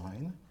with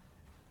design,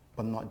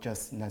 but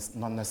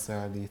not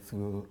necessarily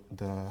through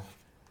the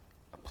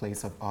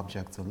place of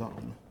objects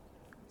alone.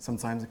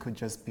 Sometimes it could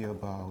just be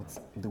about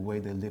the way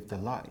they live their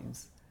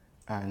lives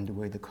and the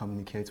way they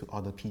communicate with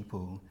other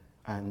people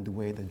and the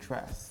way they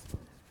dress.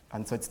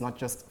 And so it's not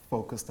just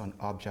focused on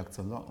objects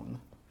alone,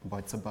 but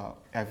it's about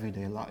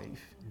everyday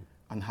life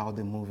and how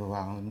they move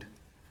around,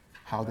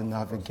 how they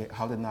navigate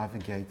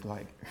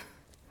the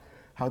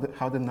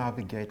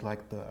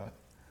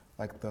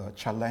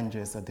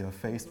challenges that they're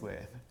faced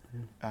with.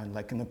 And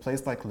like in a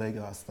place like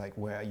Lagos, like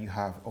where you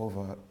have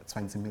over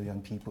 20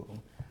 million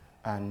people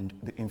and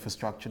the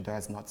infrastructure there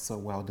is not so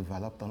well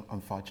developed,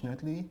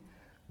 unfortunately,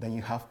 then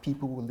you have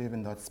people who live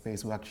in that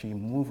space who actually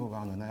move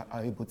around and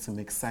are able to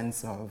make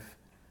sense of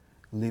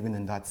living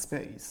in that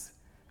space.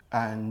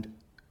 And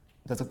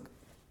there's an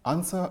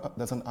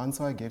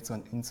answer I gave to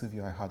an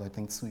interview I had, I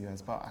think 2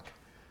 years back,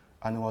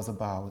 and it was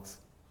about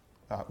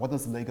what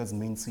does Lagos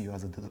mean to you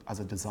as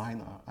a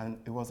designer? And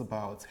it was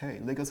about,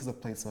 hey, Lagos is a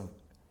place of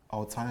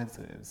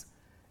alternatives.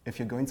 If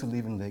you're going to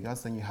live in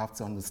Lagos, then you have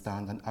to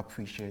understand and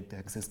appreciate the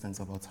existence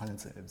of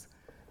alternatives.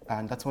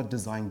 And that's what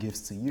design gives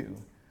to you.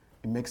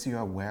 It makes you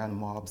aware and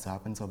more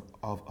observant of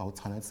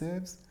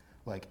alternatives.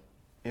 Like,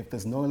 if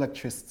there's no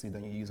electricity,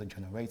 then you use a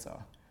generator.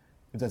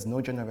 If there's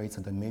no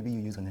generator, then maybe you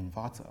use an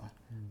inverter.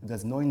 If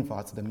there's no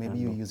inverter, then maybe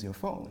you use your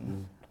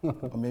phone.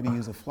 Or maybe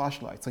use a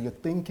flashlight. So you're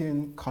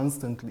thinking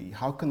constantly,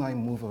 how can I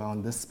move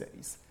around this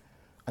space?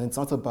 And it's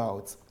not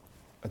about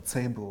a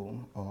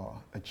table or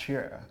a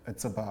chair.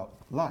 It's about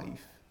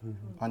life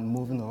and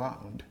moving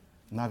around,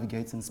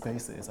 navigating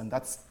spaces. And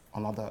that's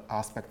another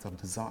aspect of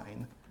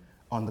design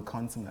on the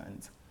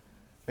continent.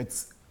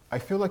 I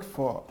feel like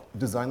for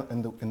design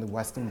in the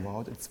Western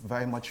world, it's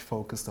very much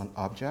focused on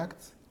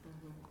objects.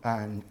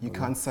 And you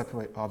can't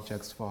separate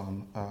objects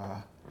from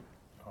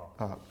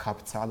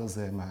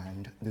capitalism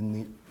and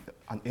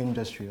an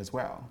industry as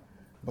well.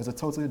 But it's a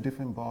totally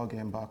different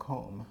ballgame back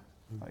home.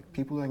 Like,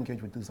 people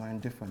engage with design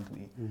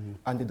differently,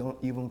 and they don't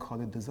even call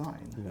it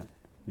design. Yeah,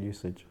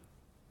 usage.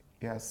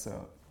 Yes,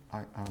 so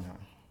I don't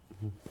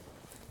know.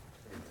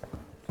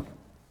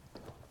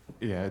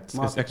 Yeah, it's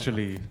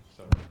actually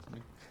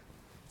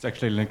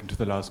linked to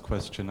the last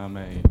question. I'm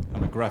a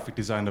graphic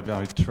designer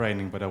by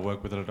training, but I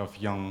work with a lot of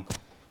young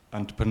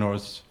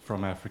entrepreneurs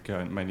from Africa,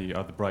 and many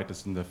are the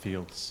brightest in their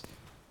fields.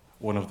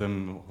 One of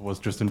them was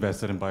just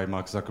invested in by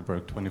Mark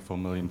Zuckerberg, 24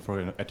 million for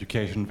an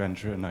education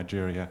venture in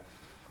Nigeria.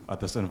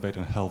 Others innovate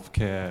in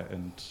healthcare,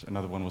 and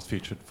another one was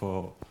featured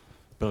for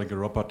building a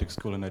robotics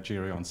school in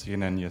Nigeria on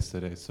CNN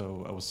yesterday.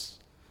 So I was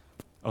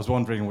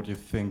wondering what you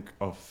think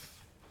of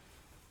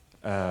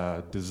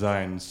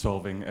design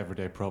solving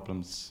everyday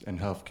problems in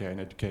healthcare and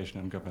education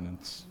and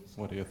governance.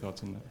 What are your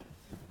thoughts on that?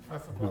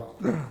 First of all,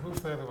 who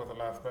said it was the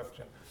last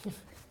question?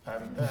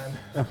 And then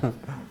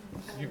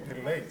you've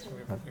been late.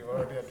 We've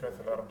already addressed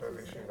a lot of those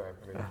issues, I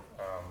believe,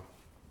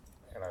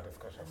 in our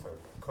discussion. So,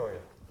 Koya,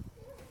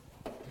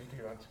 do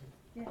you want to?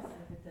 Yes,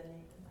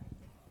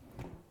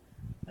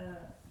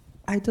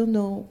 I don't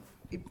know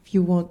if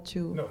you want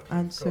to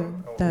answer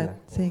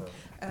that thing.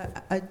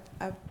 I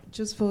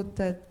just thought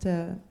that,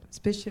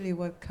 especially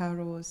what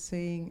Caro was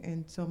saying,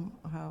 and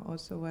somehow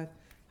also what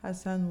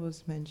Hassan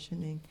was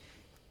mentioning.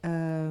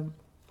 I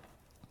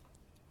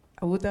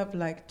would have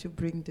liked to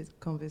bring this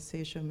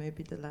conversation,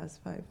 maybe the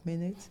last 5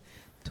 minutes,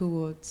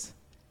 towards,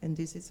 and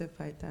this is a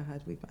fight I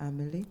had with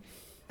Amelie,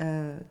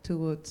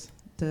 towards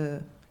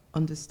the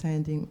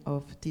understanding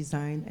of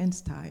design and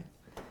style,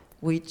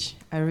 which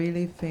I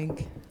really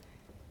think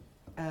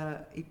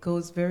it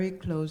goes very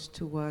close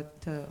to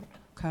what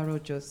Caro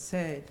just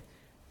said,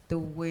 the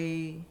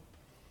way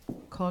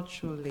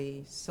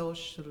culturally,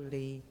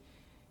 socially,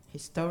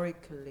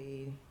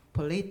 historically,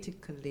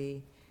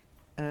 politically,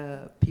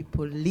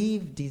 people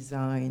live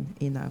design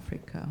in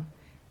Africa.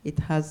 It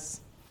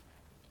has,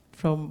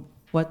 from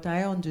what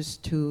I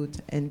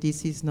understood, and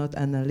this is not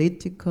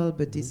analytical,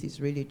 but this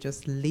is really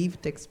just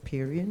lived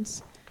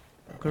experience,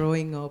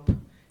 growing up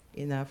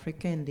in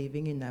Africa and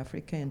living in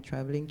Africa and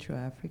traveling through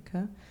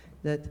Africa,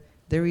 that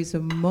there is a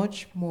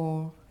much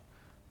more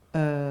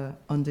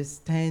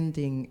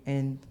understanding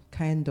and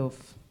kind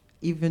of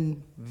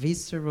even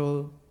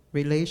visceral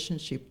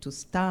relationship to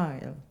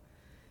style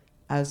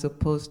as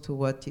opposed to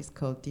what is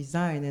called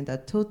design. And I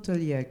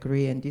totally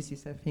agree, and this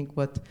is, I think,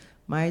 what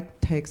my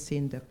text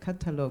in the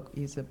catalog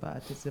is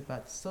about. It's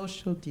about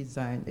social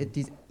design. It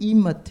is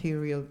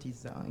immaterial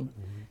design.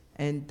 Mm-hmm.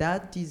 And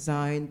that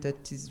design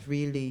that is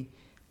really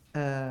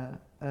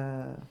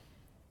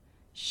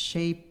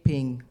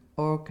shaping,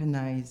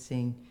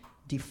 organizing,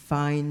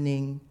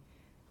 defining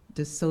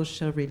the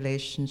social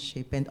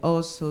relationship. And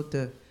also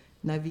the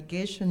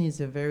navigation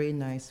is a very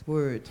nice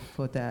word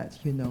for that,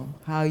 you know,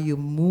 how you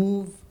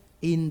move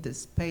in the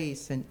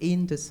space and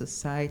in the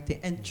society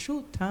and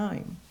through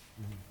time,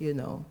 you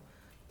know,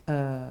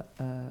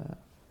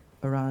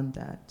 around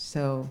that.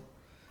 So,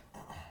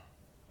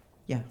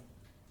 yeah,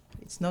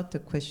 it's not a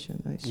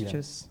question, it's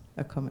just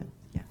a comment.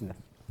 Yeah.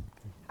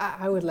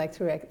 I would like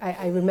to react.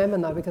 I remember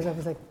now, because I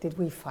was like, did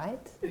we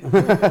fight?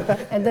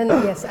 And then,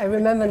 yes, I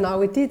remember now,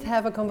 we did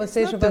have a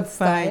conversation about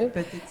style.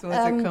 But it was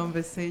a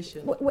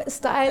conversation.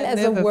 Style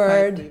as a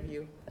word. Fight with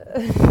you.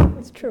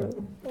 It's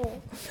true.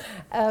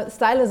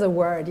 Style as a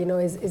word, you know,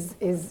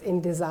 is in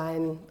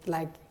design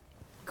like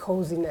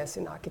coziness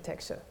in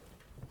architecture.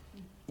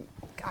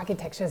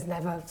 Architecture is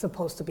never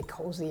supposed to be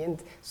cozy,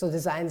 and so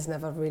design is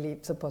never really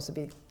supposed to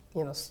be,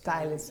 you know,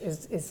 style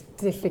is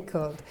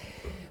difficult.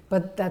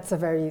 But that's a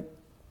very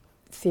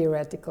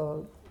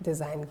theoretical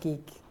design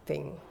geek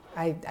thing.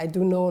 I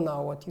do know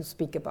now what you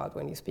speak about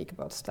when you speak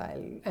about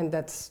style, and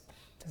that's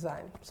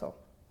design. So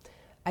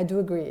I do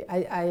agree.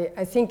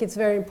 I think it's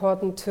very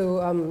important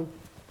to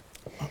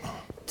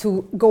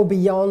go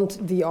beyond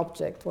the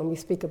object when we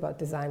speak about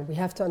design. We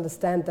have to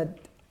understand that,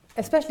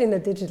 especially in the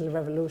digital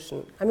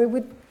revolution. I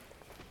mean,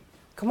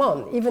 come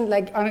on, even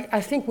like, I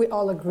think we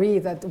all agree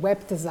that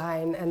web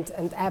design and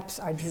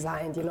apps are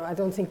designed, you know, I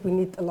don't think we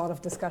need a lot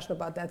of discussion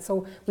about that.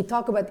 So we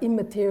talk about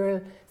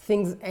immaterial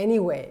things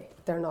anyway.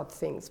 They're not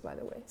things, by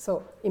the way.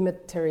 So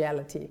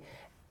immateriality.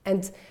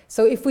 And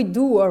so if we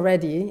do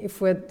already,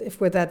 if we're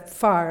that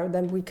far,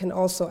 then we can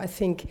also, I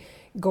think,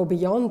 go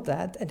beyond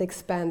that and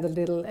expand a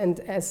little, and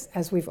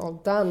as we've all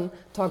done,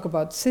 talk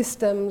about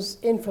systems,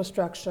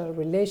 infrastructure,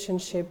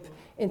 relationship,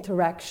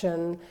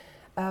 interaction.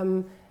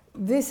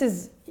 This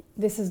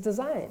is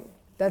design.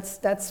 That's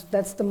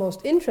the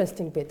most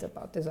interesting bit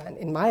about design,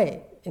 in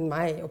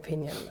my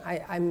opinion.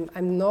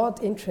 I'm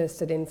not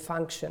interested in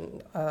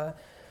function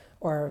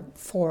or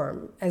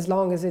form, as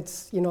long as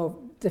it's, you know,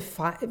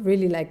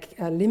 really like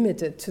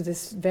limited to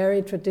this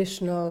very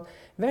traditional,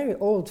 very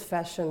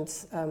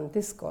old-fashioned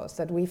discourse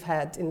that we've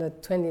had in the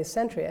 20th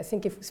century. I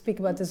think if we speak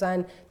about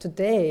design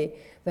today,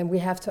 then we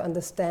have to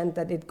understand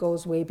that it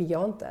goes way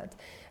beyond that.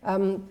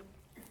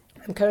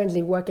 I'm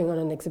currently working on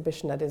an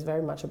exhibition that is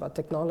very much about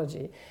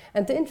technology.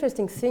 And the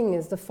interesting thing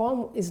is the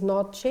form is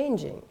not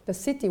changing. The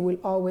city will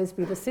always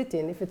be the city,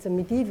 and if it's a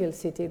medieval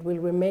city, it will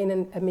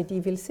remain a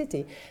medieval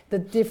city. The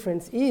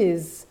difference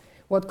is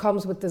what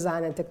comes with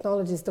design and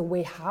technology is the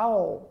way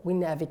how we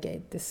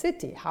navigate the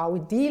city, how we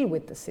deal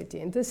with the city.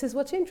 And this is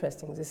what's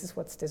interesting. This is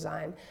what's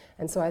design.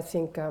 And so I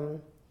think,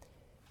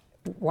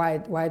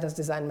 why does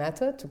design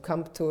matter? To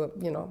come to,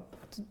 you know,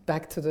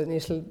 back to the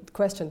initial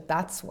question,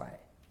 that's why.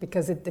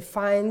 Because it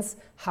defines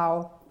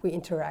how we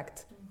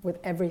interact with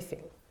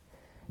everything.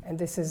 And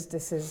this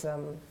is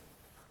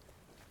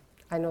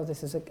I know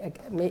this is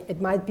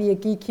it might be a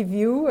geeky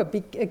view, a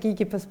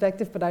geeky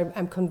perspective, but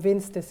I'm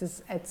convinced this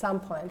is, at some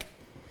point,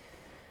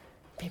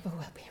 people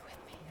will be with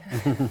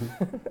me.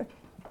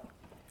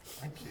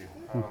 Thank you.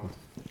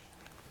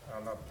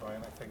 On that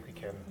point, I think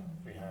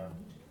we have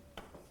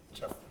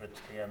just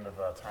reached the end of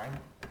our time.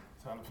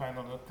 So on the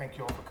final note, thank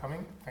you all for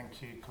coming.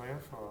 Thank you, Claire,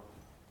 for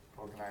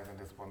organizing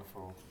this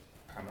wonderful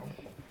panel.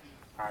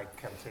 I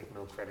can take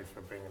no credit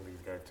for bringing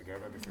these guys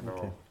together. This is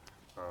all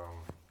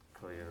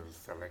Claire's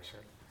selection.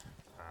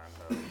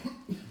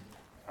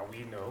 And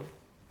we know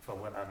from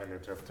what Amelie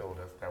just told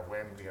us that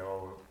when we are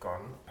all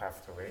gone,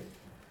 passed away,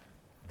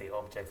 the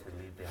objects we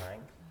leave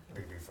behind,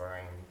 the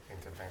design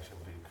intervention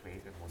we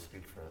created will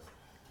speak first.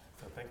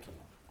 So thank you.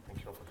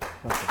 Thank you all for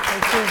coming.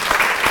 Thank you.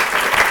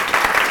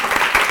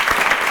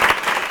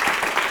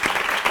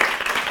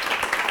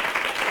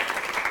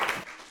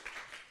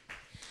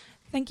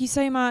 Thank you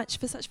so much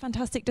for such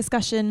fantastic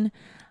discussion,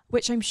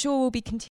 which I'm sure will be continued.